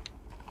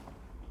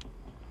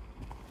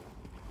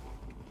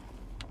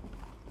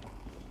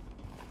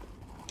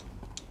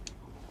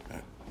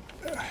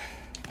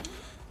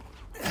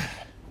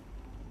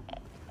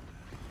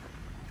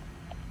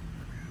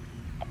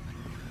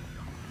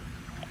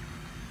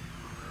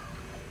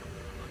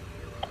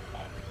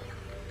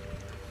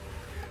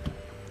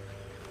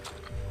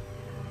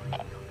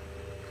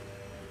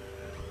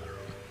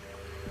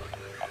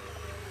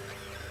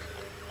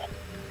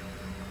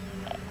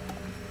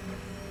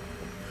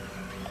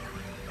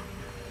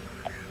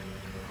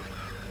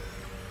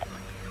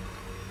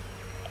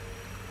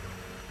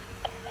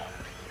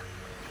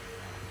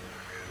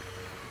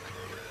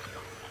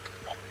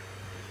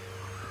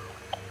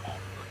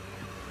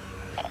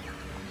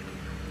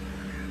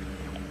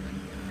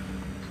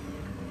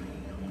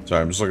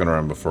 Sorry, I'm just looking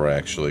around before I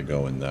actually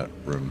go in that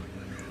room.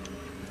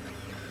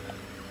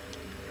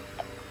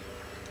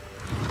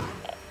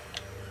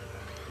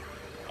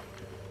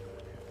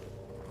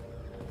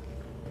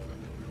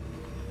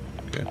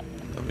 Okay,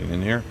 nothing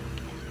in here.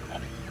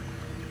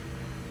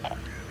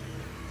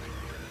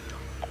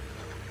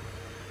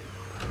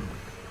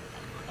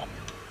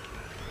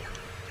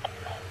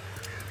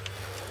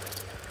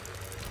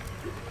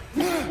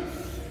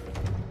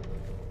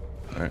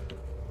 Alright.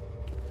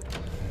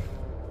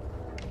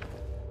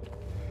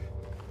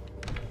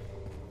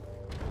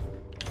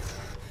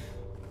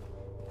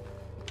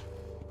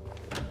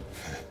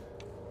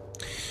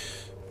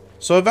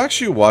 So I've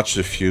actually watched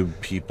a few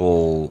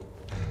people,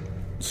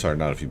 sorry,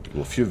 not a few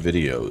people, a few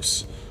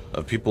videos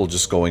of people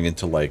just going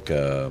into like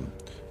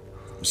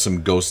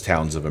some ghost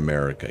towns of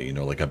America, you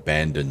know, like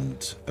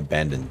abandoned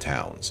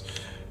towns.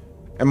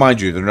 And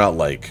mind you, they're not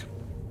like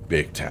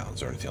big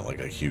towns or anything,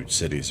 like huge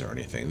cities or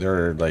anything.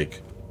 They're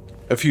like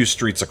a few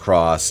streets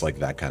across, like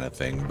that kind of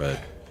thing, but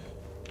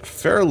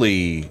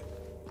fairly,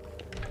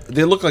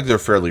 they look like they're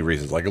fairly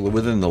recent, like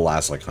within the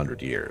last like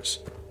 100 years.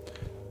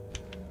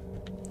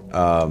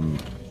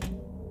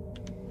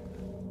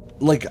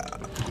 Like,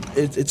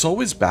 it's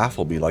always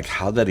baffled me, like,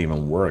 how that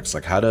even works.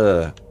 Like, how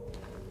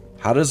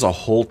does a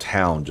whole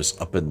town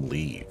just up and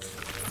leave?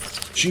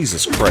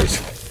 Jesus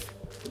Christ.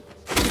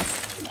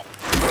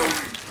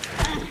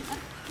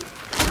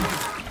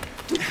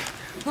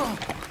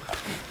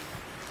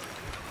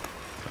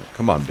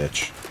 Come on,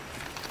 bitch.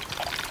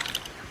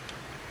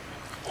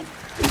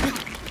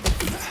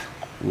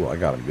 Ooh, I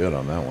got him good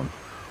on that one.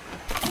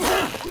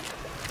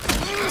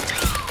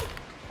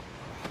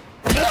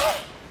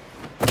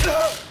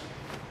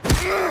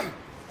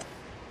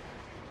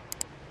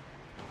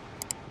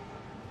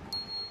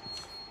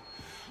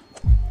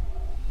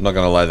 I'm not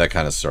gonna lie, that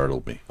kind of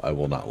startled me. I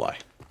will not lie.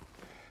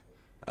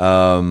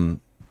 What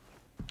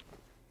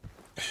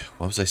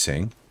was I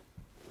saying?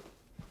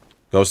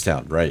 Ghost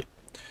Town, right.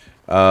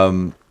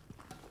 Like,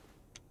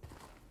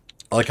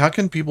 how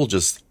can people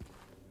just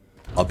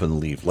up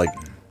and leave? Like,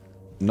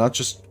 not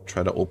just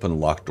try to open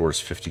locked doors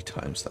 50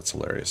 times. That's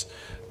hilarious.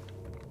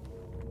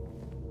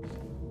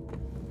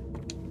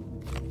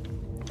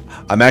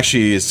 I'm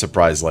actually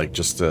surprised, like,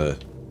 just to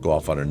go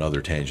off on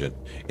another tangent.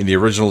 In the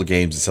original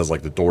games, it says,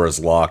 like, the door is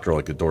locked or,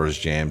 like, the door is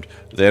jammed.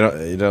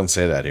 They don't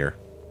say that here.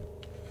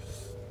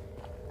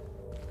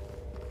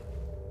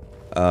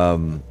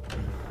 Yeah,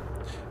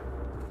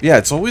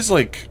 it's always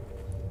like,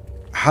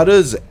 how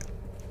does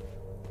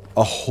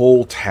a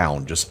whole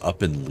town just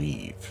up and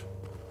leave?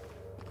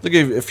 Look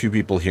at a few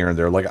people here and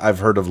there. Like, I've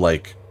heard of,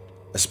 like,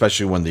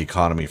 especially when the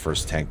economy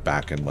first tanked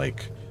back in,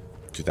 like,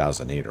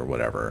 2008 or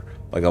whatever.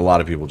 Like, a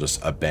lot of people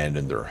just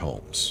abandoned their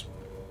homes.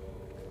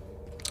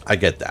 I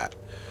get that.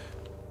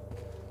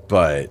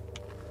 But,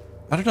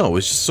 I don't know.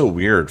 It's just so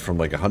weird from,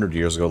 like, 100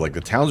 years ago. Like,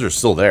 the towns are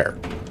still there.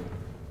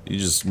 A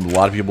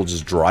lot of people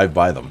just drive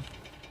by them.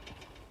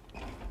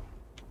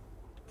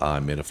 I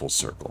made a full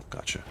circle.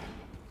 Gotcha.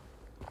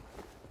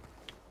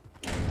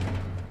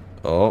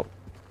 Oh,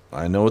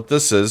 I know what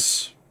this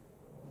is.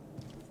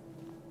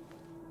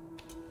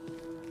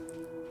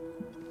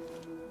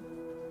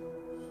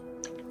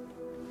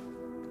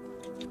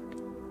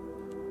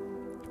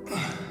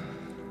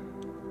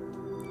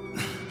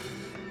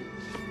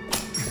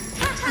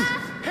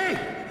 Hey!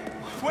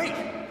 Wait!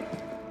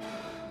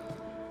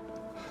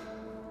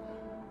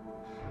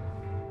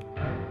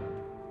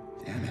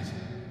 Damn it.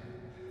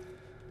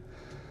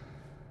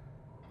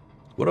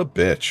 What a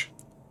bitch.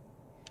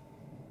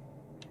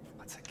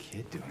 What's a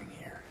kid doing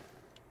here?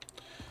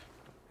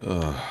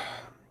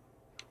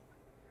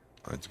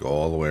 Let's go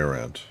all the way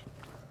around.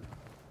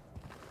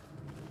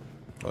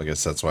 Well, I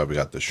guess that's why we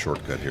got this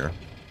shortcut here.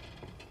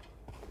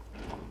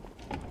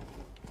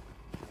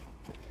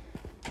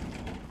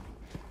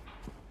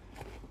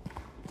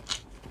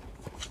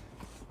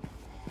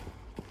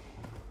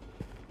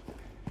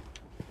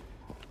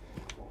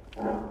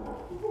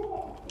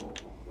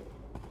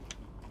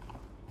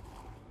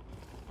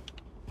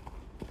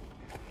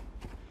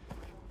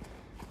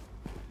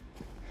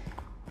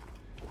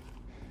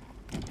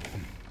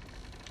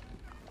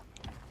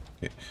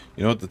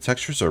 You know what? The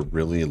textures are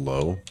really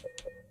low. I'm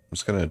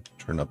just going to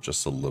turn up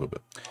just a little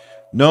bit.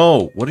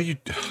 No! What are you...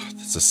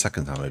 That's the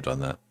second time I've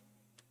done that.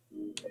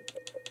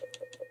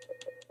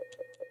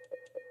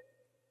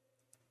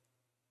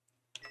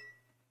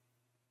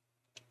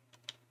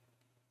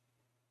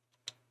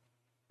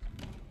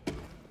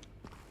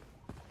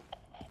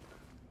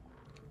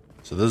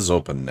 So this is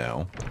open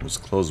now. It was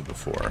closed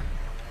before.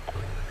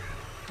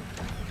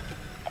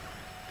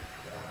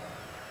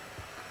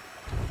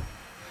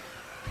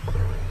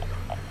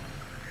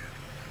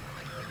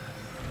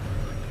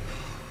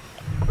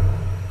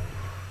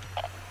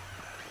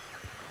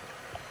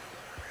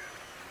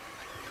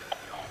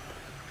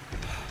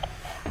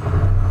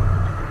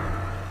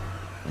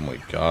 Oh my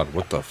god,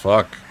 what the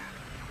fuck?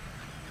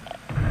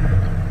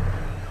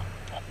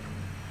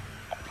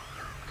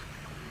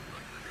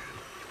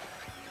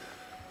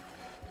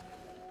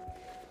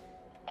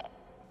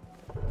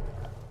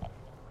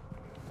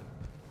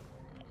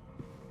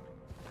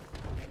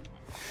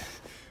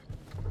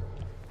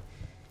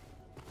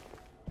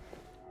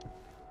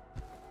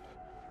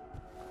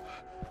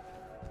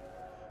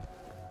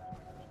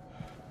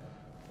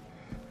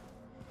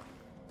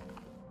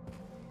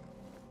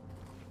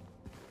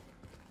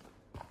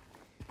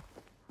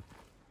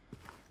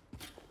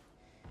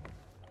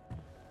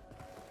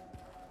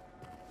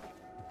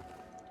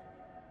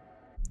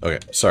 Okay,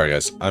 sorry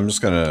guys. I'm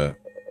just gonna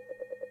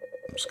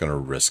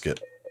risk it.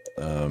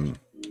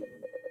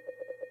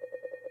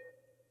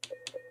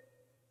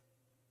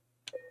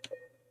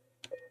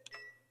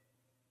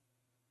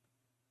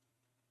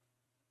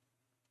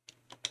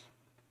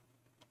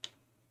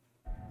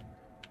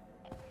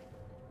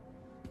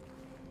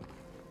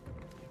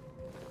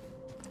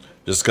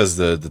 Just because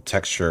the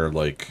texture,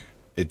 like,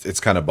 it's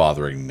kind of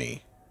bothering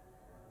me.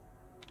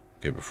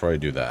 Okay, before I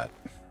do that.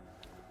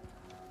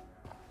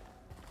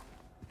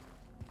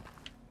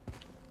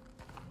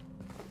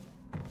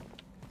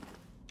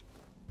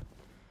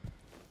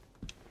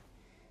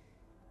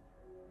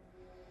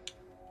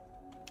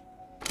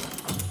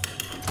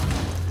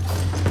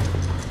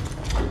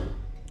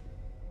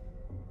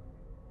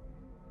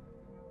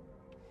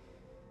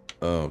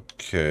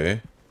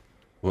 Okay.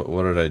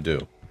 What did I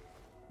do?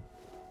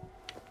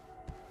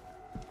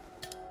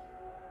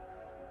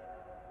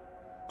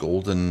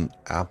 Golden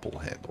apple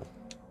handle.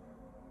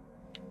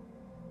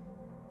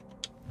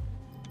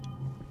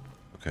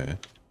 Okay.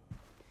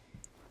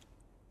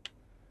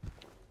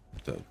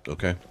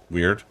 Okay.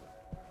 Weird.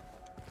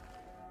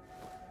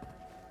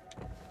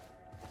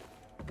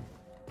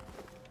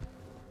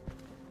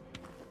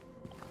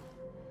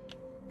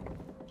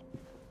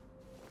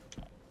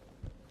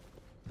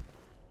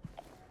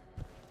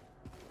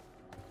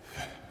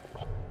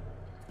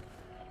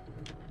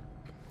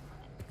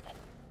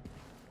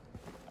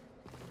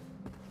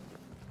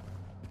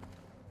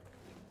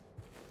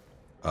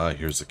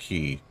 Here's a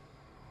key.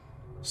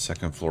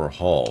 Second floor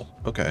hall.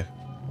 Okay.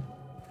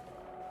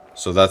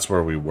 So that's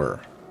where we were.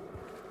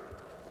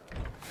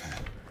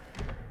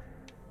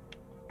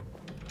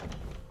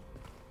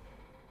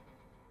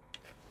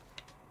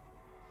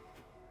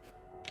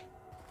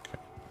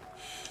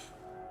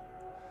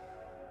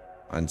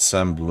 And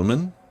Sam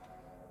Blumen.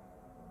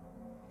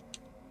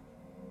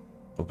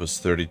 Opus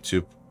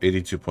 32,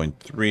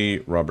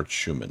 82.3, Robert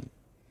Schumann.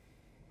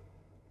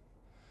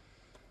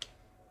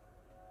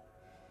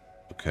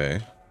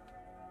 Okay.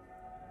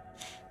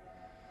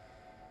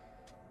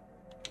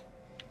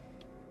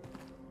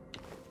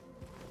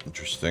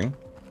 Interesting.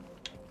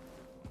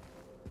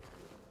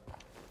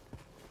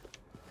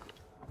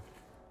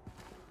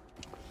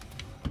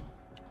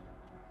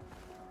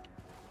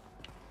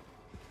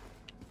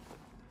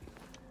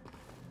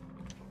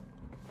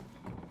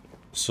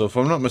 So if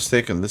I'm not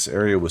mistaken, this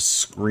area was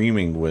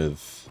screaming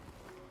with...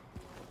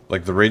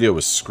 Like, the radio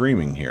was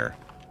screaming here.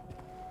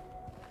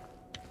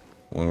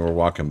 When we were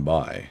walking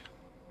by.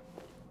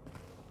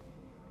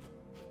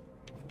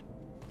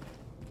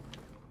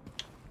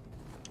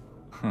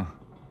 Huh.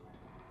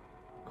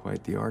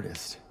 Quite the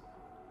artist.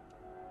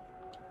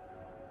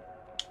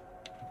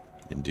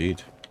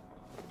 Indeed.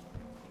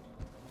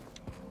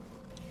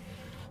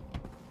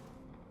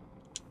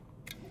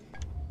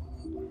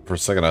 For a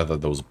second, I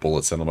thought those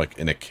bullets sounded like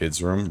in a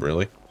kid's room.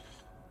 Really?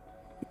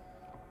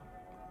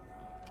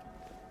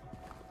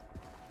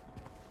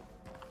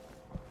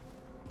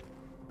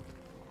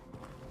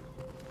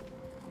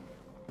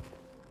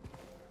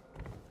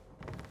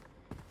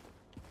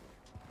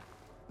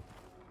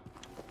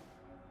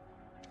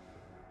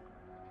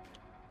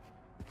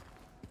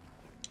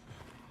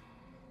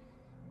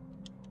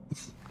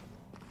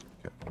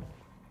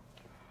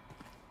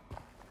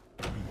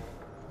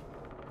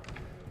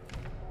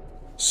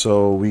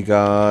 So we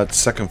got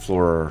second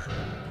floor.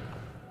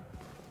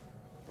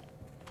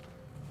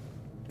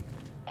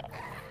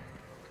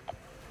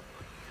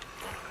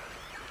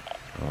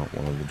 Oh,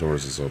 one of the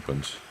doors is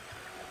opened.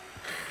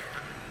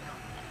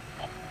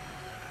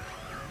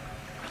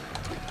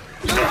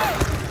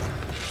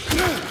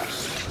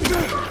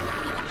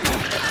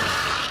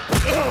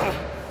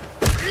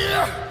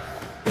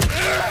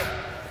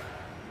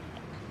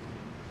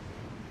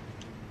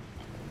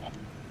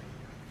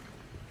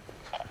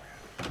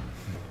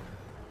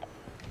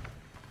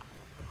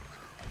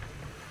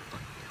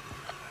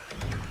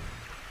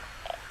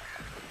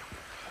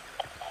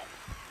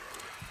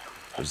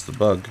 There's the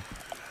bug.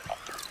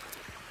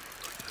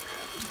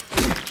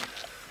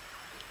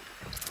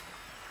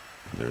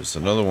 There's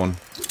another one.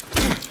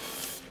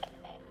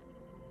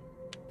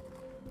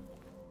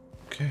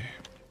 Okay.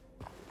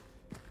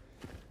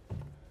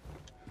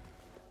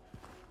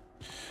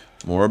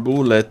 More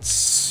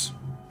bullets.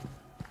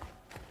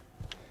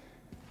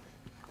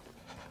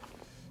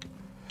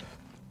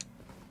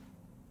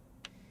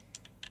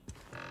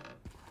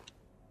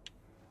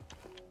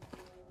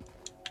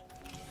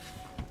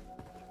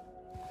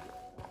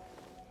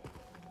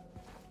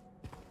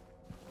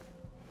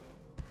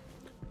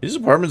 These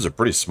apartments are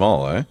pretty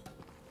small, eh?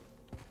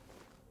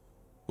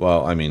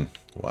 Well, I mean,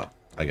 well,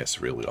 I guess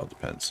it really all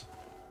depends.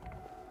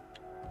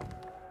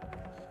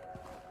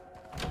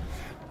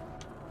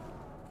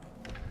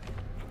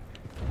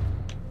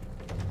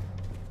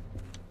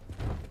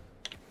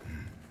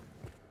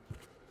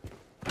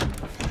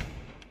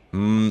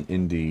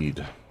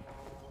 Indeed.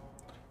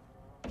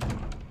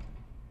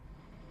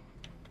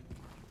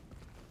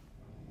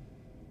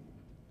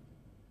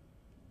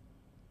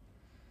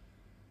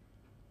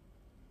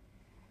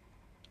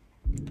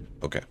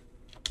 Okay.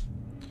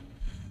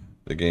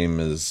 The game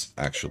is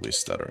actually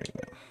stuttering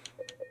now.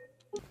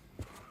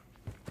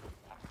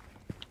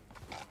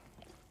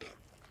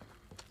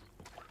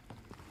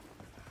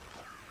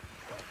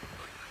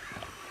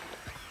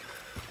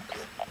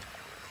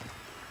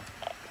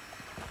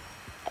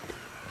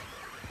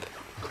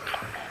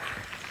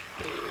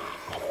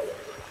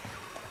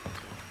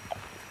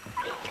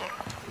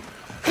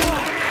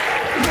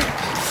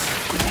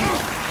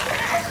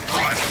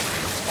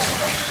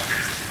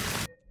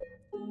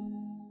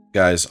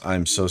 Guys,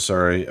 I'm so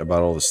sorry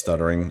about all the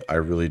stuttering. I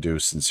really do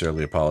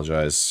sincerely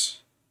apologize.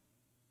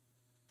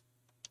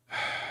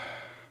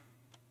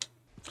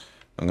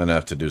 I'm gonna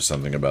have to do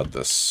something about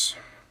this.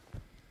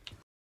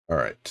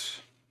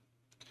 Alright.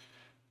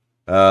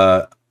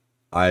 I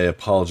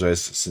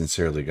apologize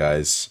sincerely,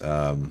 guys.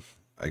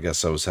 I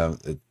guess I was having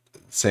the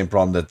same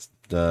problem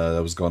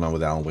that was going on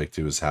with Alan Wake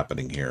 2 is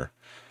happening here.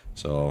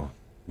 So,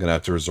 I'm gonna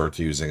have to resort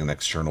to using an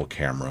external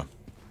camera.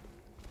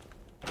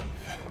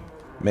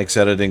 Makes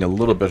editing a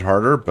little bit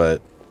harder, but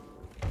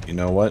you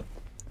know what?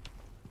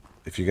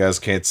 If you guys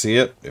can't see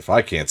it, if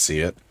I can't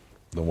see it,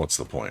 then what's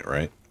the point,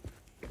 right?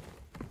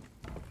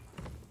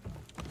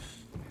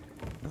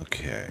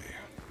 Okay.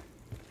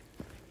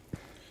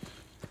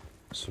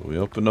 So we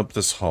open up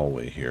this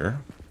hallway here.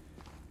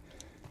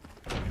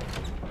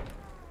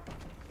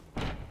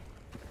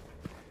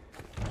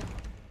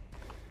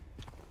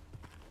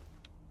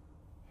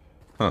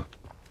 Huh.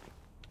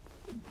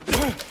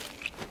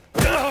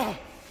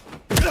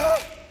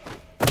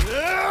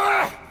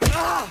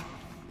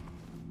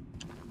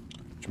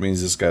 Which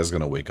means this guy's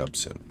gonna wake up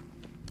soon.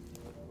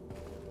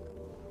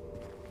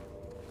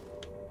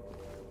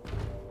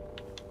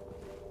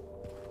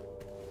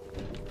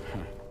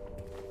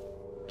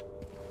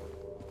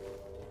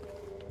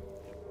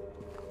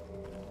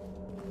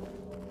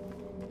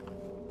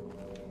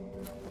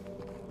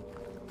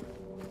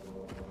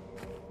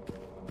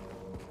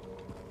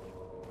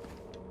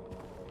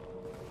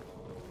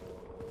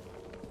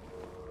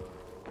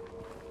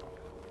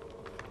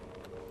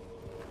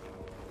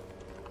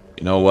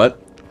 You know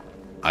what?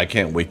 I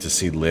can't wait to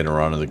see later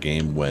on in the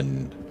game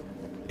when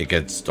it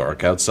gets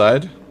dark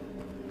outside.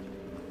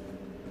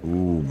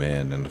 Ooh,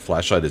 man. And the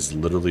flashlight is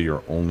literally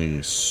your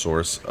only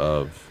source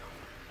of...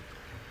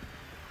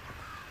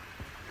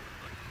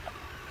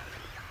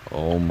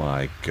 Oh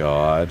my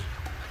god.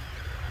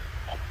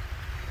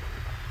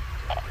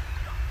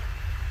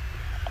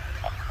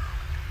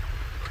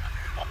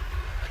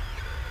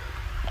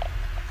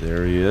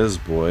 There he is,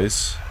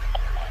 boys.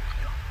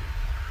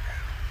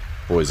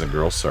 Boys and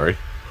girls, sorry.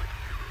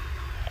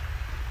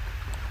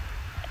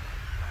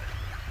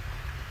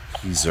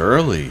 He's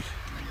early.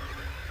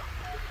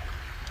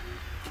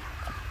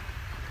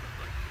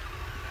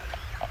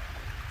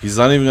 He's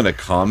not even going to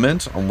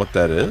comment on what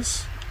that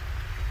is?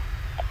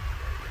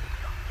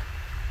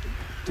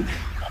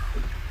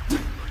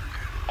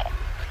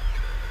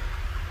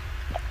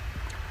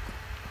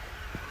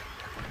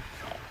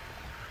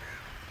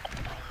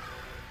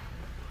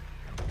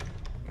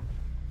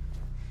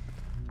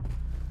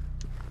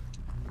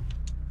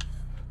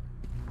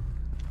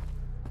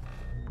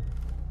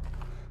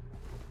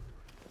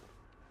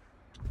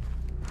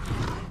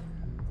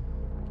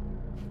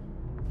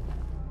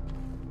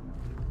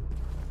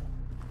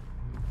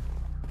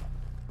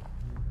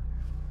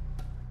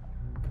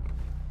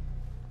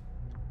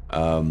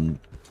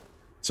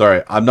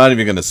 Sorry, I'm not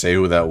even going to say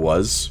who that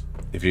was.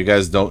 If you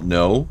guys don't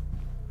know,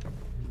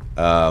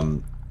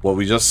 what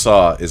we just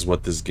saw is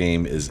what this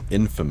game is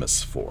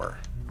infamous for.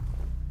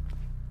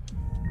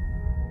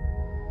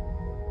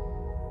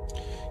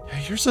 Yeah,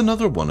 here's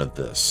another one of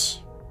this.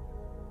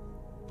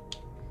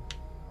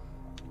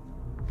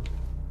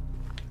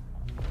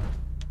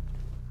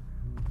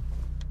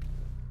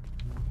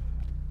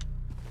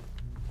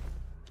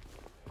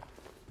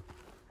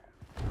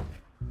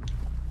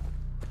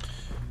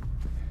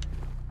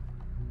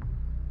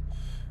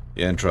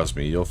 Yeah, and trust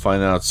me, you'll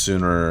find out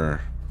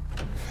sooner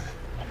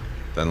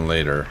than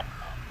later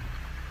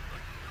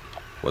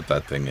what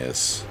that thing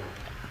is.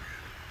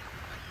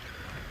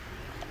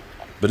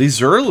 But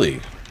he's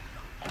early.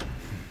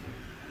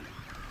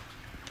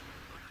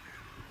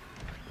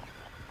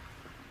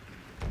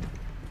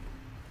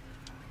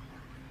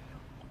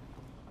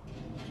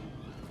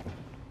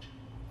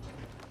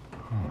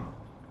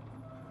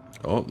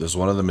 Oh, there's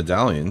one of the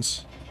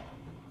medallions.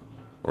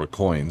 Or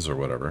coins, or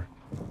whatever.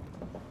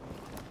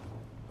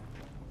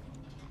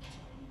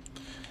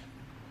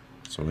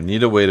 So we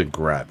need a way to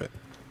grab it.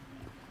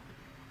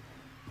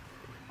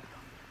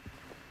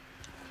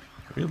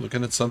 Are you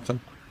looking at something?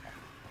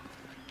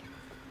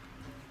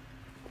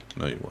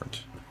 No, you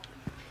weren't.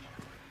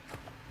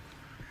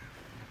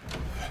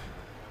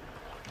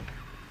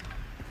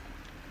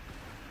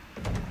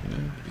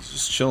 Yeah, he's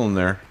just chilling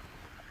there.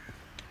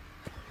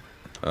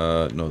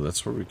 No,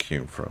 that's where we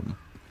came from.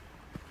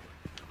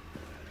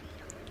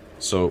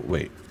 So,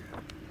 wait.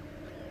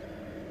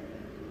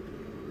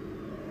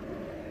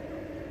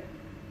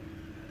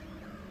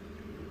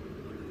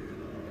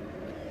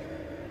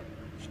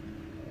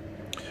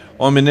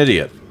 Oh, I'm an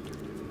idiot.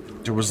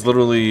 There was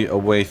literally a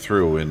way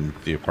through in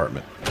the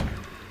apartment.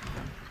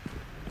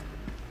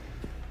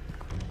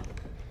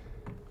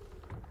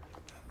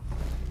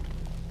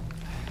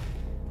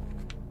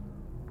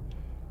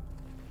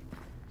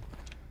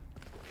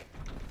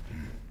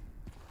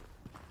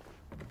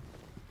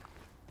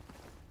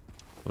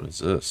 What is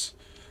this?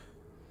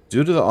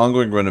 Due to the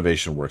ongoing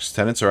renovation works,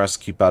 tenants are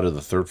asked to keep out of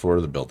the third floor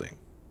of the building.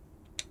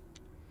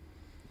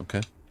 Okay.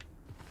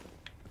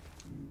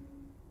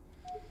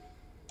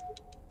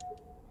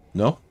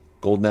 No?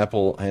 Golden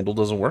apple handle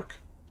doesn't work?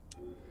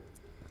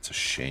 That's a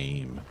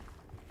shame.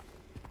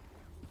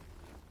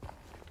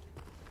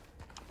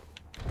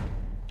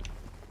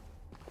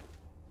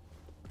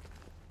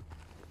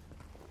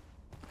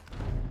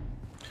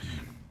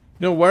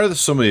 You know, why are there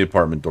so many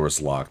apartment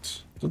doors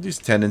locked? Don't these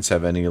tenants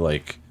have any,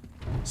 like,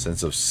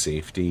 sense of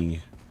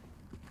safety?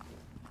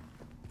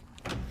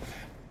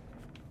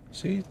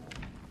 See?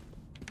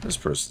 This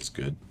person's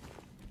good.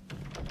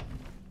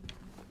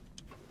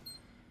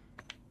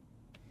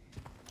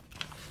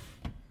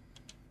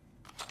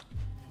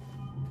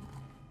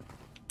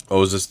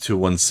 Oh, is this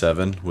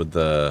 217 with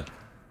the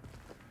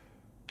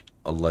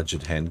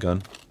alleged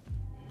handgun?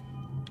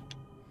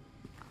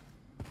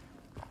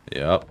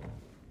 Yep.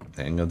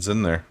 Handgun's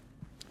in there.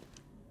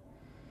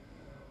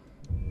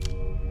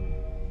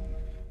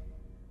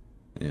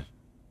 Yeah.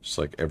 Just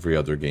like every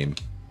other game.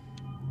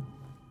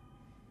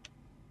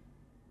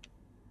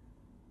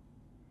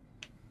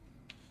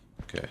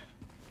 Okay.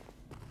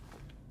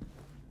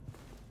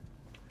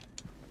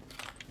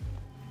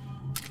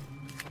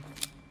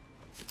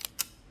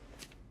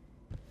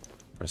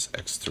 Press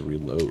X to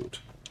reload.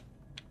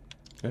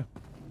 Okay.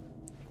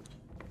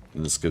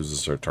 And this gives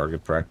us our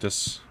target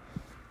practice.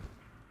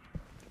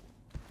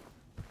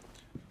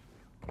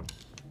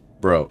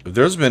 Bro, if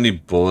there's many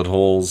bullet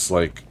holes,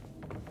 like,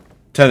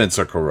 tenants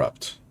are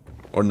corrupt.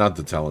 Or not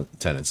the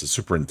tenants, the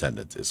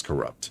superintendent is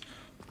corrupt.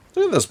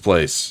 Look at this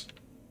place.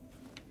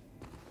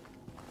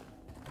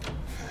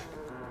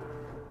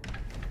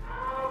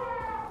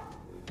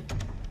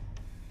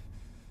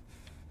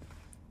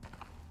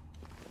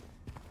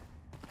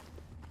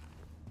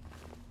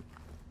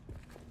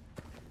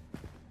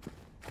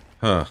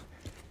 Huh.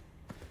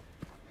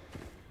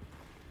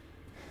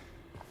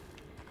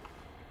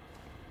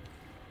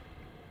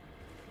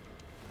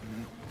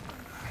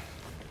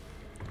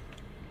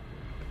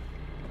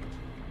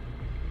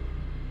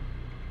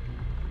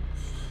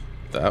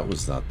 That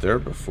was not there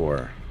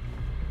before.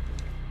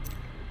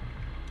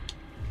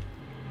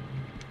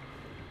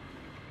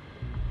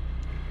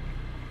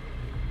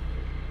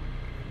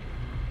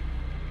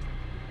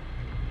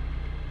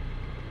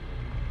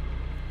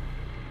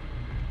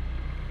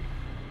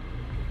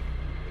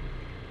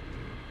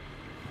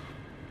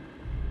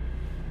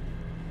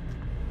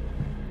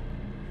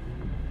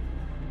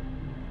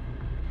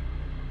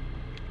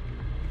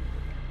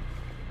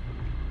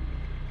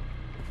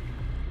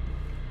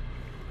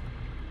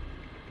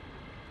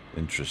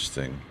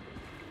 Interesting.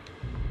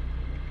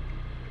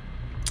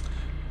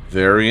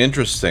 Very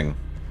interesting.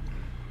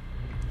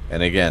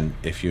 And again,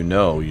 if you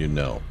know, you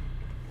know.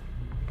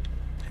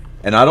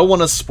 And I don't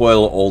want to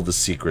spoil all the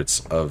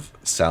secrets of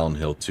Silent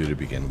Hill 2 to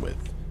begin with.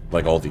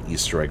 Like all the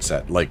Easter eggs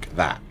that, like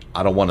that.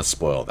 I don't want to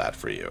spoil that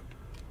for you.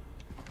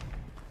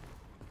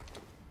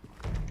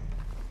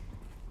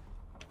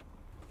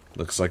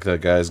 Looks like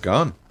that guy's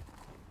gone.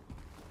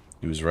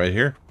 He was right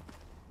here.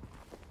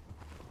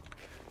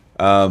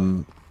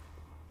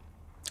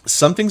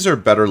 Some things are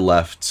better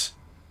left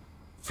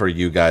for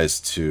you guys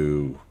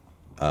to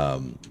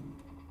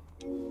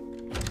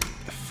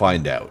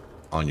find out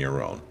on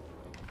your own.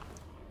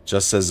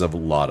 Just as a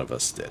lot of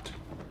us did.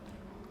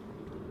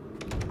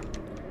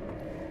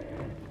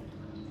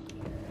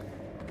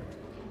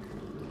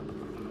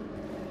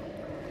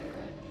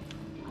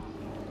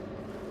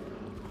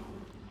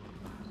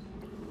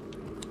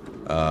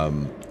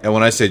 And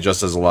when I say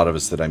just as a lot of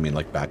us did, I mean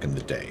like back in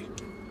the day.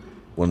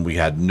 When we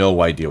had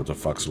no idea what the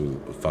fuck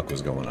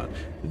was going on.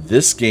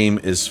 This game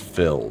is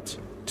filled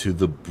to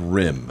the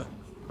brim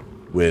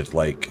with,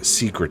 like,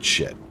 secret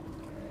shit.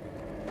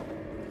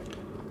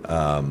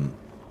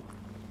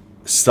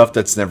 Stuff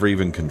that's never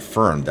even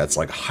confirmed, that's,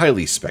 like,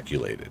 highly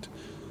speculated.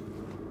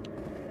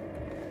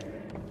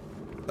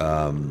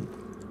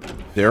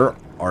 There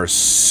are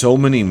so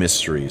many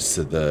mysteries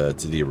to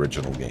the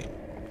original game.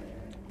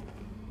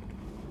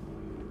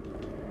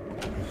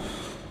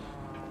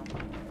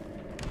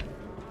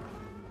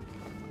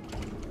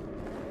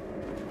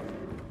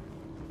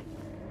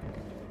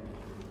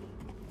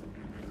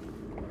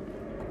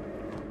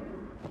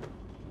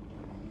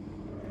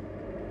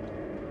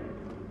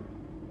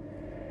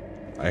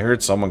 I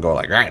heard someone go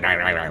like, right.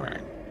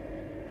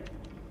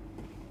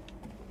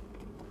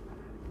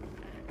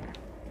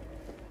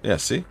 Yeah,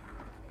 see?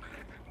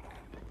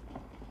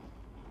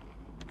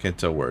 Can't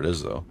tell where it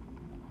is, though.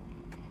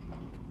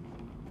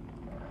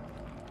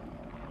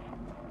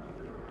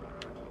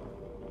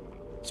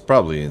 It's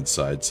probably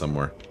inside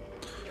somewhere.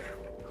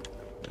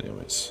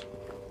 Anyways.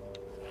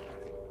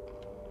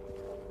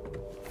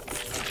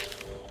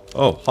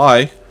 Oh,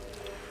 hi.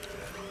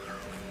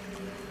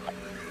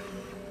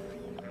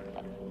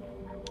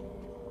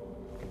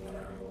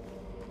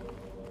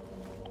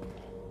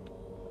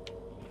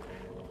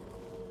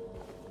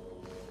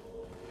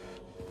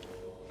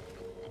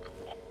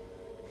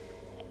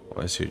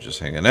 I see you just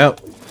hanging out.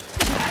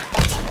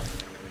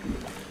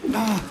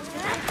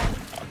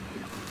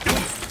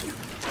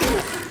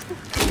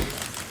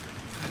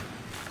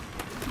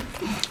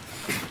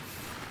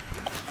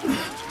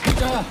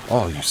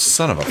 Oh, you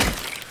son of a...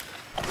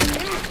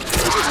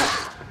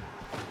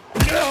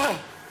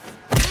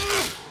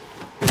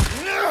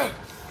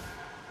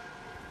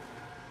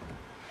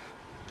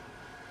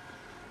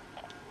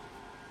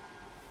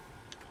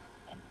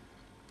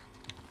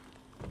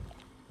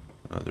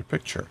 Another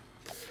picture.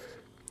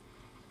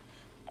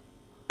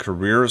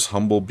 Career's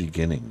humble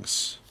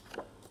beginnings.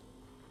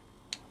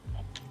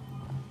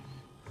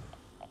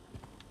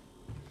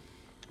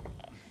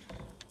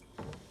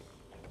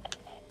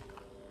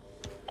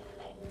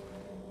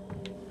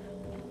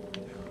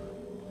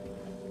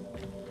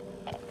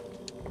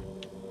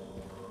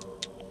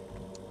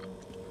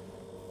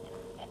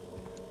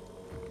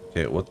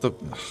 Okay, what the...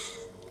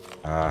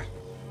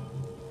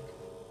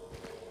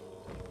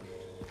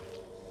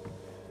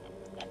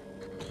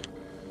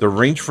 The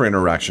range for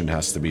interaction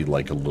has to be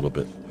like a little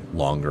bit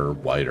longer,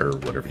 wider,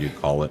 whatever you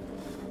call it.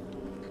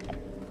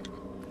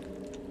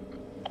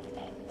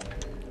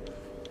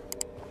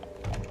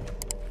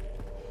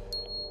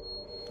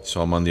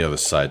 So I'm on the other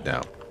side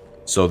now.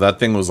 So that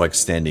thing was like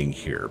standing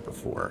here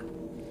before.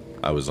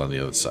 I was on the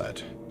other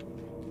side.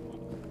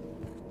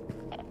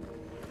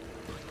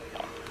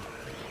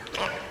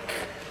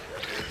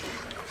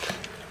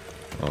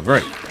 Oh,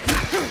 great.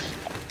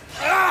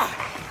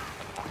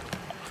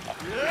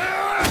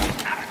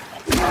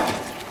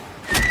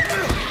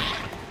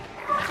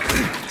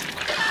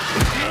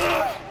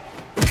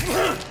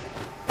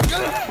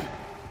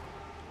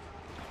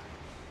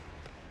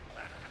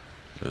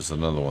 There's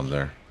another one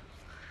there.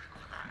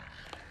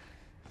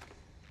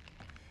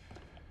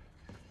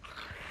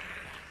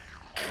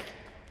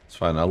 It's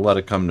fine. I'll let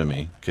it come to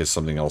me in case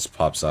something else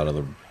pops out of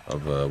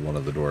one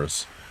of the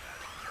doors.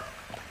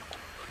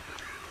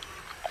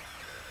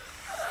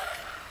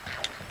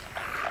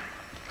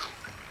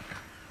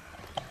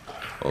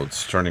 Oh,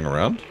 it's turning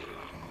around?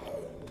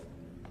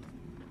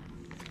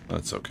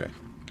 That's okay.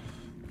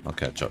 I'll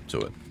catch up to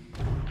it.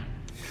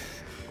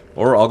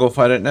 Or I'll go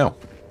fight it now.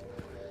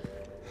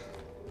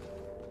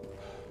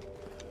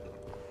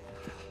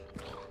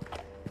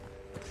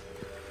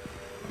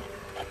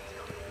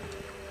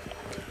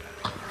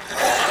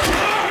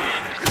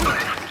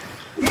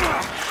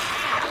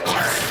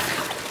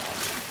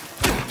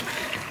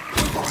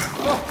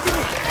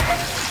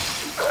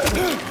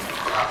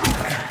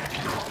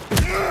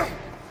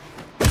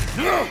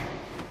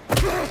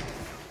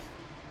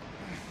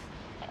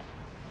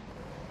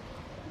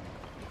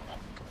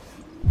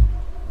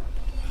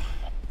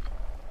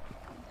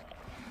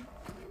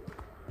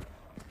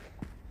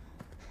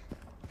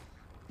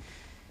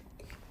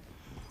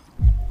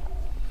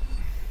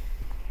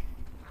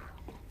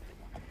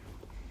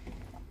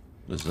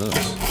 What is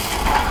this?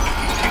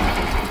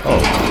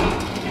 Oh.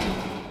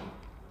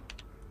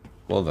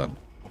 Well then.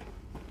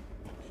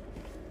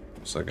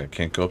 Looks like I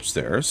can't go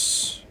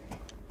upstairs.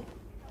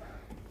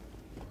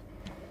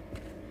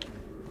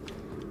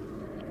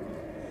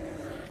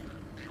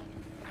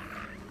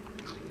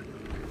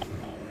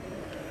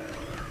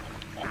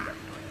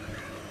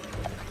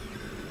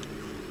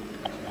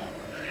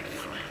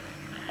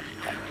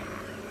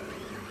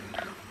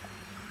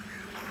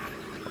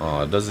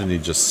 Oh, doesn't he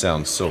just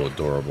sound so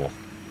adorable?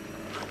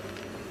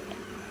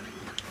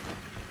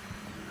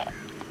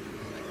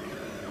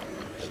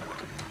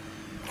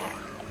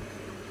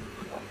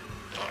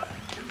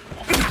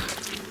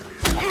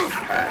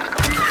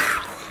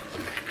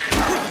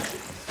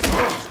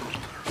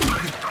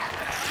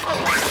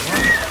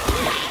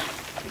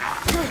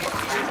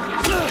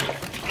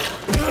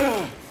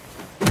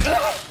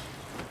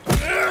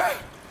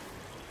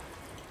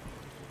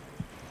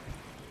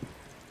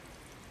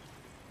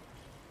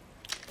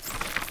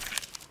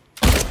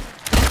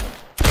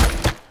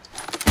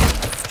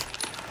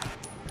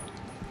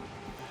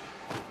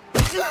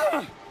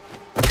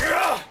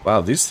 Wow,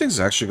 these things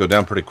actually go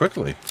down pretty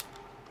quickly.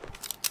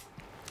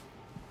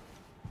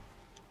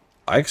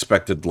 I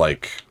expected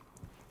like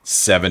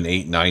 7,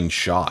 8, 9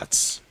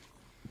 shots.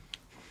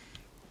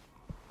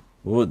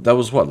 Well, that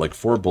was what, like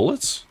 4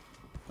 bullets?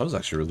 That was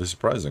actually really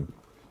surprising.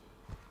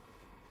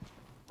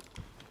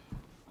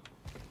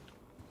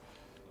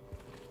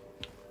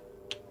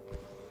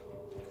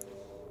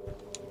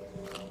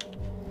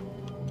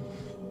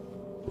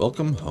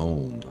 Welcome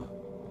home.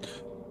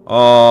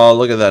 Oh,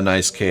 look at that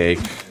nice cake.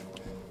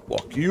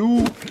 Fuck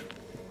you.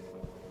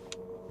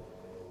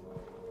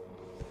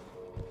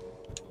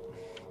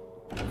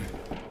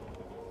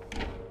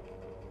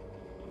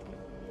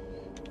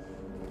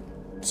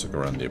 Let's look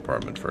around the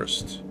apartment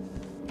first.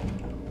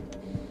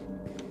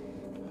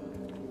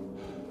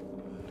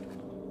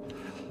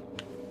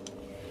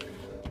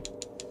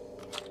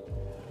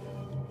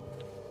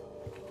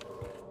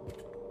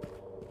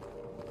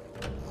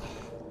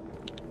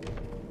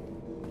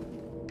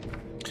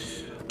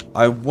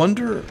 I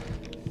wonder...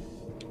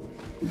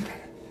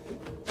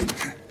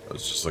 I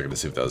was just looking to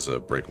see if that was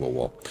a breakable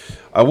wall.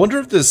 I wonder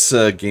if this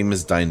game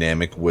is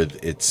dynamic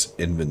with its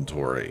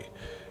inventory.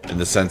 In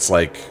the sense,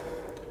 like,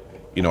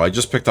 you know, I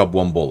just picked up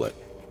 1 bullet.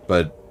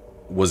 But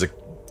was it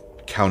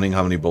counting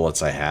how many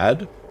bullets I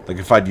had? Like,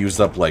 if I'd used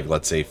up, like,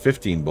 let's say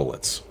 15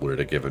 bullets, would it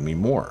have given me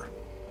more?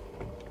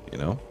 You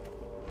know?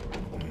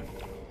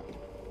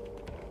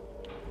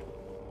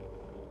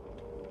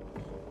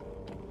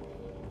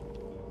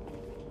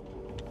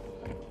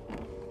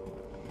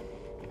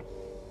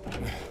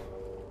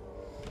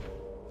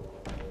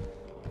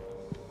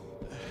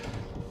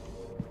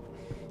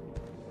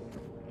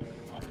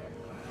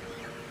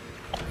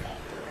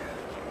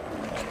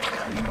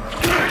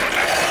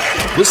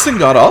 This thing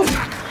got up?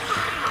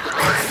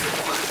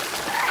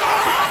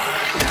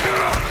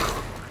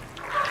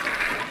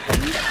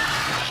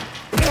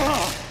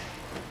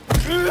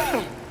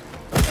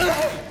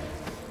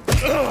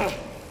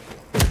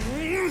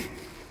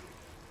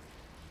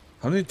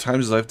 How many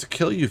times do I have to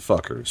kill you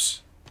fuckers?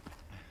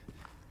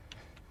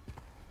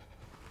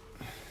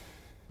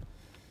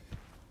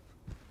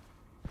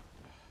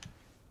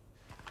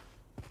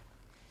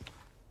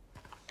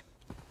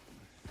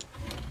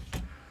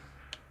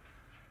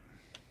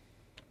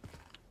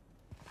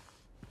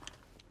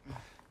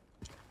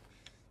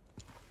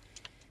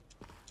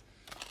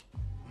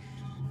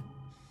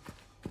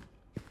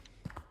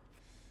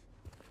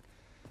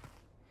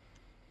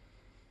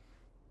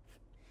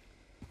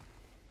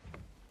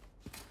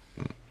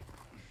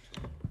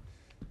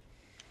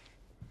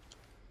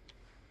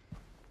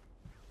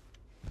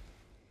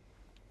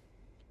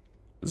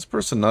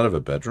 person not have a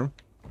bedroom?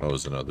 Oh,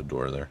 there's another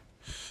door there.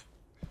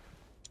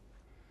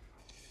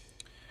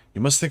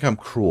 You must think I'm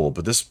cruel,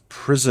 but this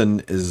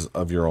prison is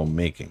of your own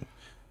making.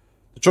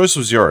 The choice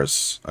was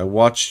yours. I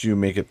watched you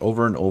make it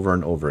over and over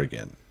and over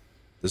again.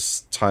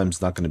 This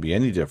time's not going to be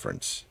any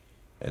different.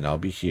 And I'll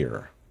be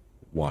here,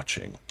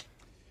 watching.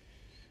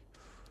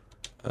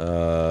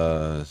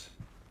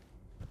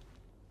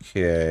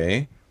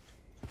 Okay.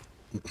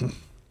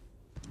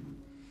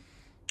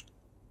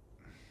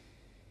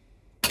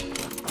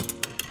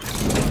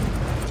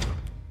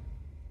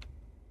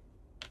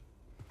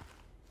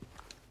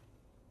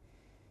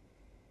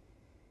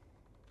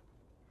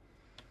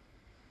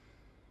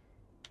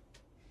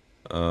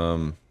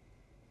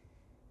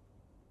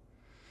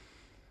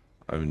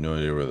 I have no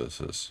idea where this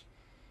is.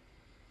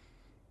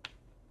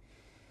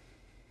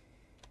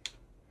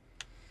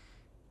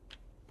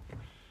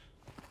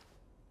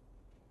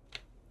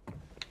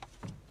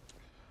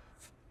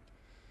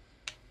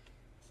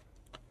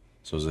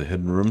 So is it a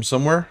hidden room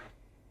somewhere?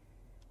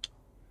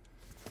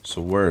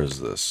 So where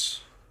is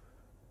this?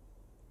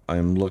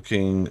 I'm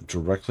looking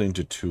directly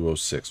into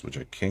 206, which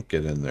I can't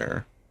get in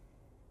there.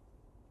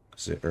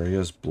 Because the area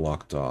is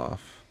blocked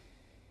off.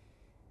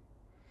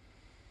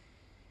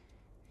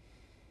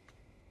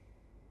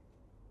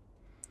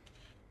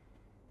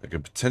 I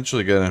could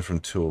potentially get in from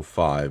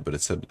 205, but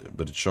it's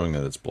showing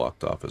that it's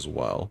blocked off as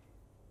well.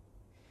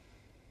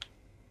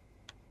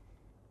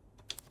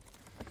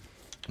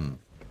 Oh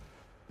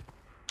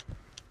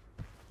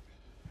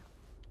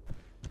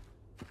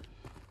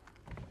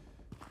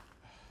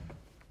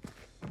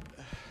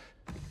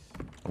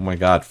my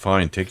god,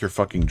 fine. Take your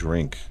fucking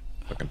drink.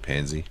 Fucking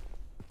pansy.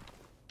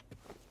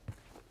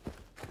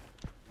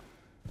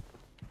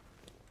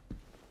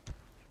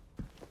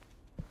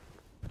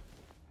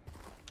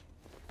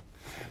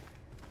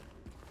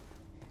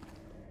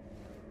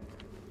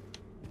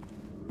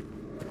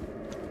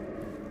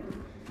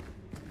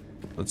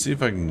 Let's see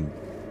if I can...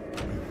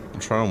 I'll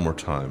try one more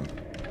time.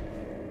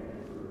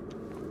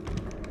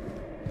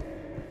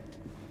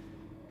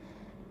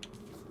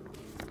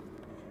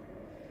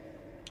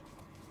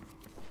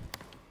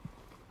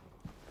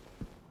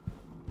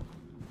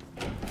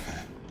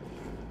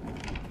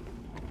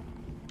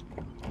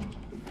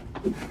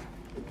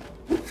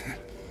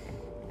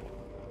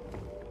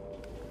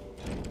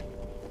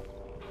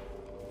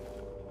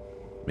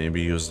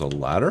 Maybe use the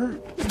ladder?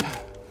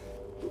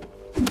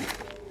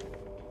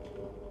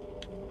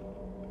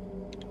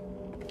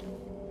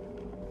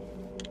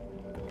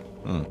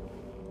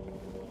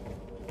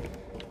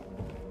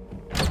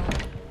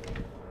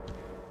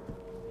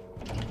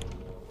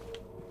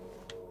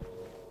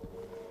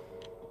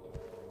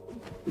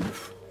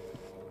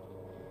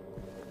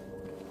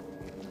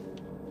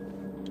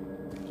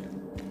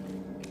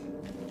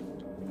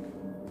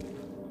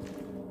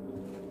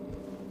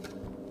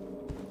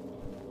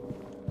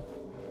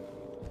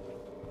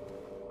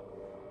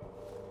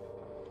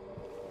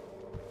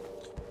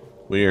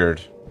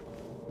 Weird.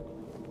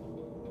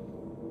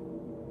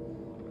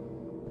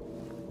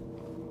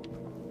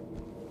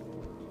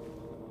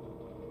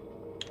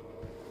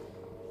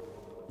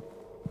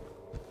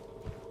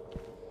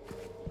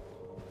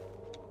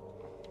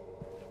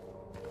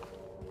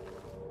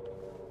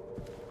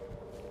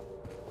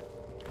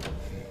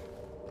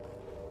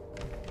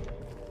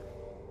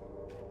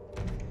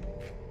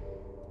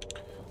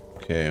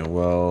 Okay,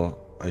 well,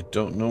 I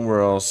don't know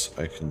where else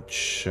I can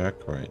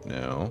check right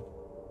now.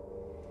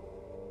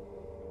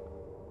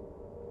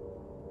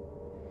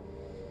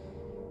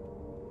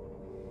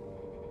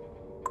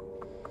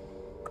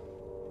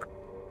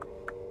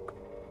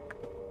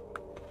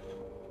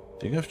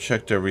 I think I've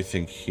checked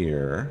everything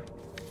here.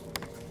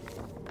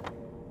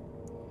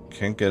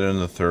 Can't get in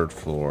the third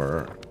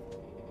floor.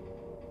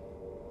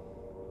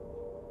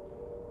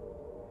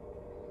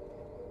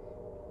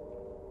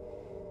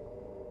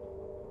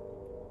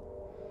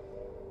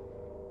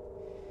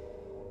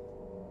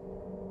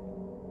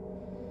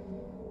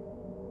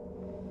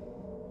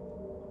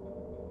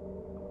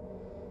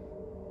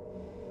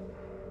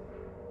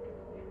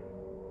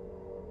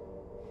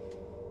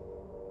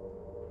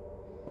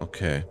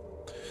 Okay.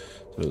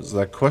 So there's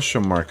that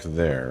question mark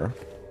there.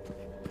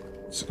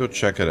 Let's go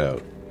check it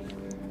out.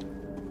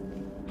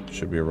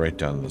 Should be right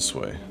down this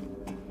way.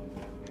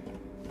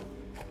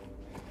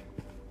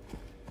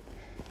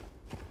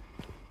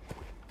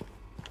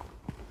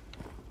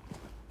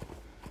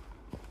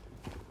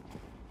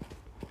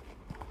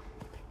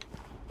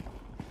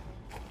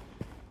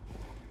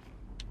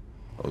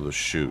 Oh, the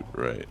chute,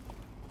 right.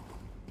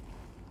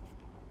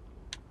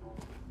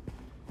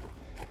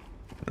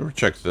 Never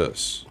checked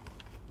this.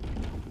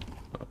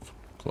 Oh,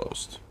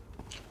 closed.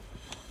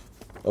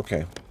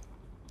 Okay.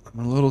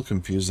 I'm a little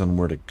confused on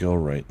where to go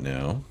right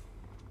now.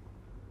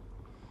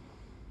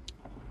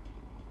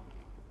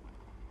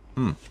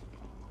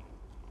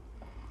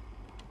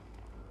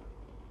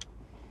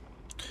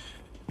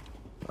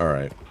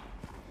 Alright.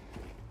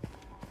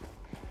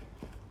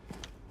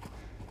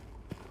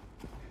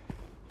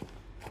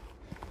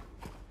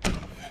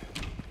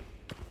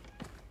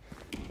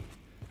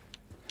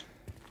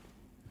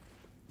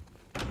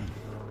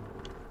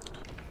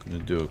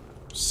 do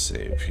a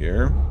save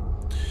here.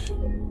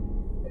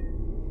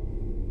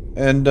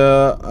 And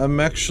I'm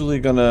actually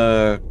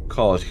gonna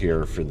call it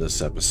here for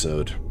this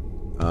episode.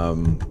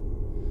 I'm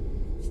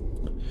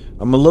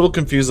a little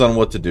confused on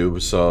what to do,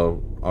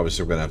 so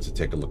obviously we're gonna have to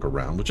take a look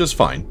around, which is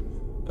fine.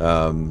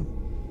 I'm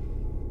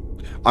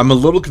a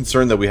little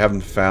concerned that we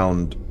haven't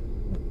found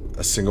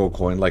a single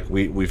coin. Like,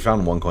 we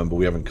found one coin, but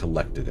we haven't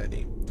collected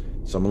any.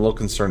 So I'm a little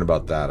concerned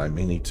about that. I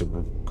may need to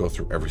go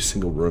through every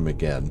single room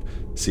again,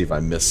 see if I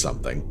missed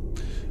something.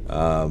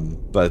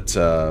 But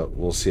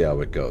we'll see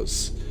how it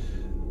goes.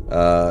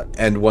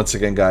 And once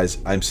again, guys,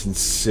 I'm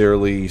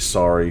sincerely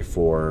sorry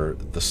for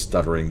the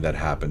stuttering that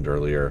happened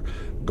earlier.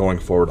 Going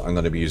forward, I'm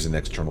going to be using the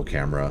external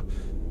camera.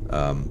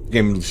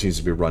 Game seems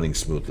to be running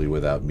smoothly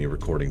without me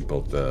recording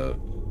both the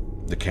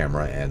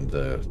camera and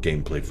the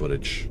gameplay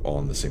footage all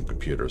on the same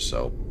computer.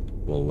 So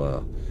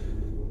we'll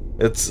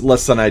it's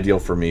less than ideal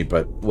for me,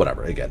 but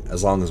whatever. Again,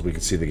 as long as we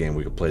can see the game,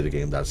 we can play the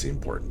game, that's the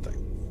important thing.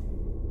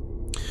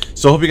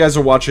 So hope you guys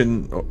are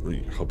watching.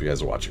 Hope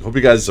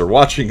you guys are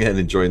watching and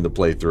enjoying the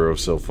playthrough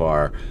so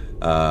far.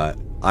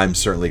 I'm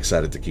certainly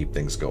excited to keep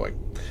things going.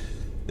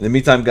 In the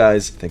meantime,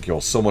 guys, thank you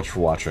all so much for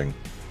watching,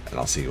 and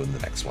I'll see you in the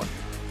next one.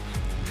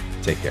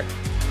 Take care.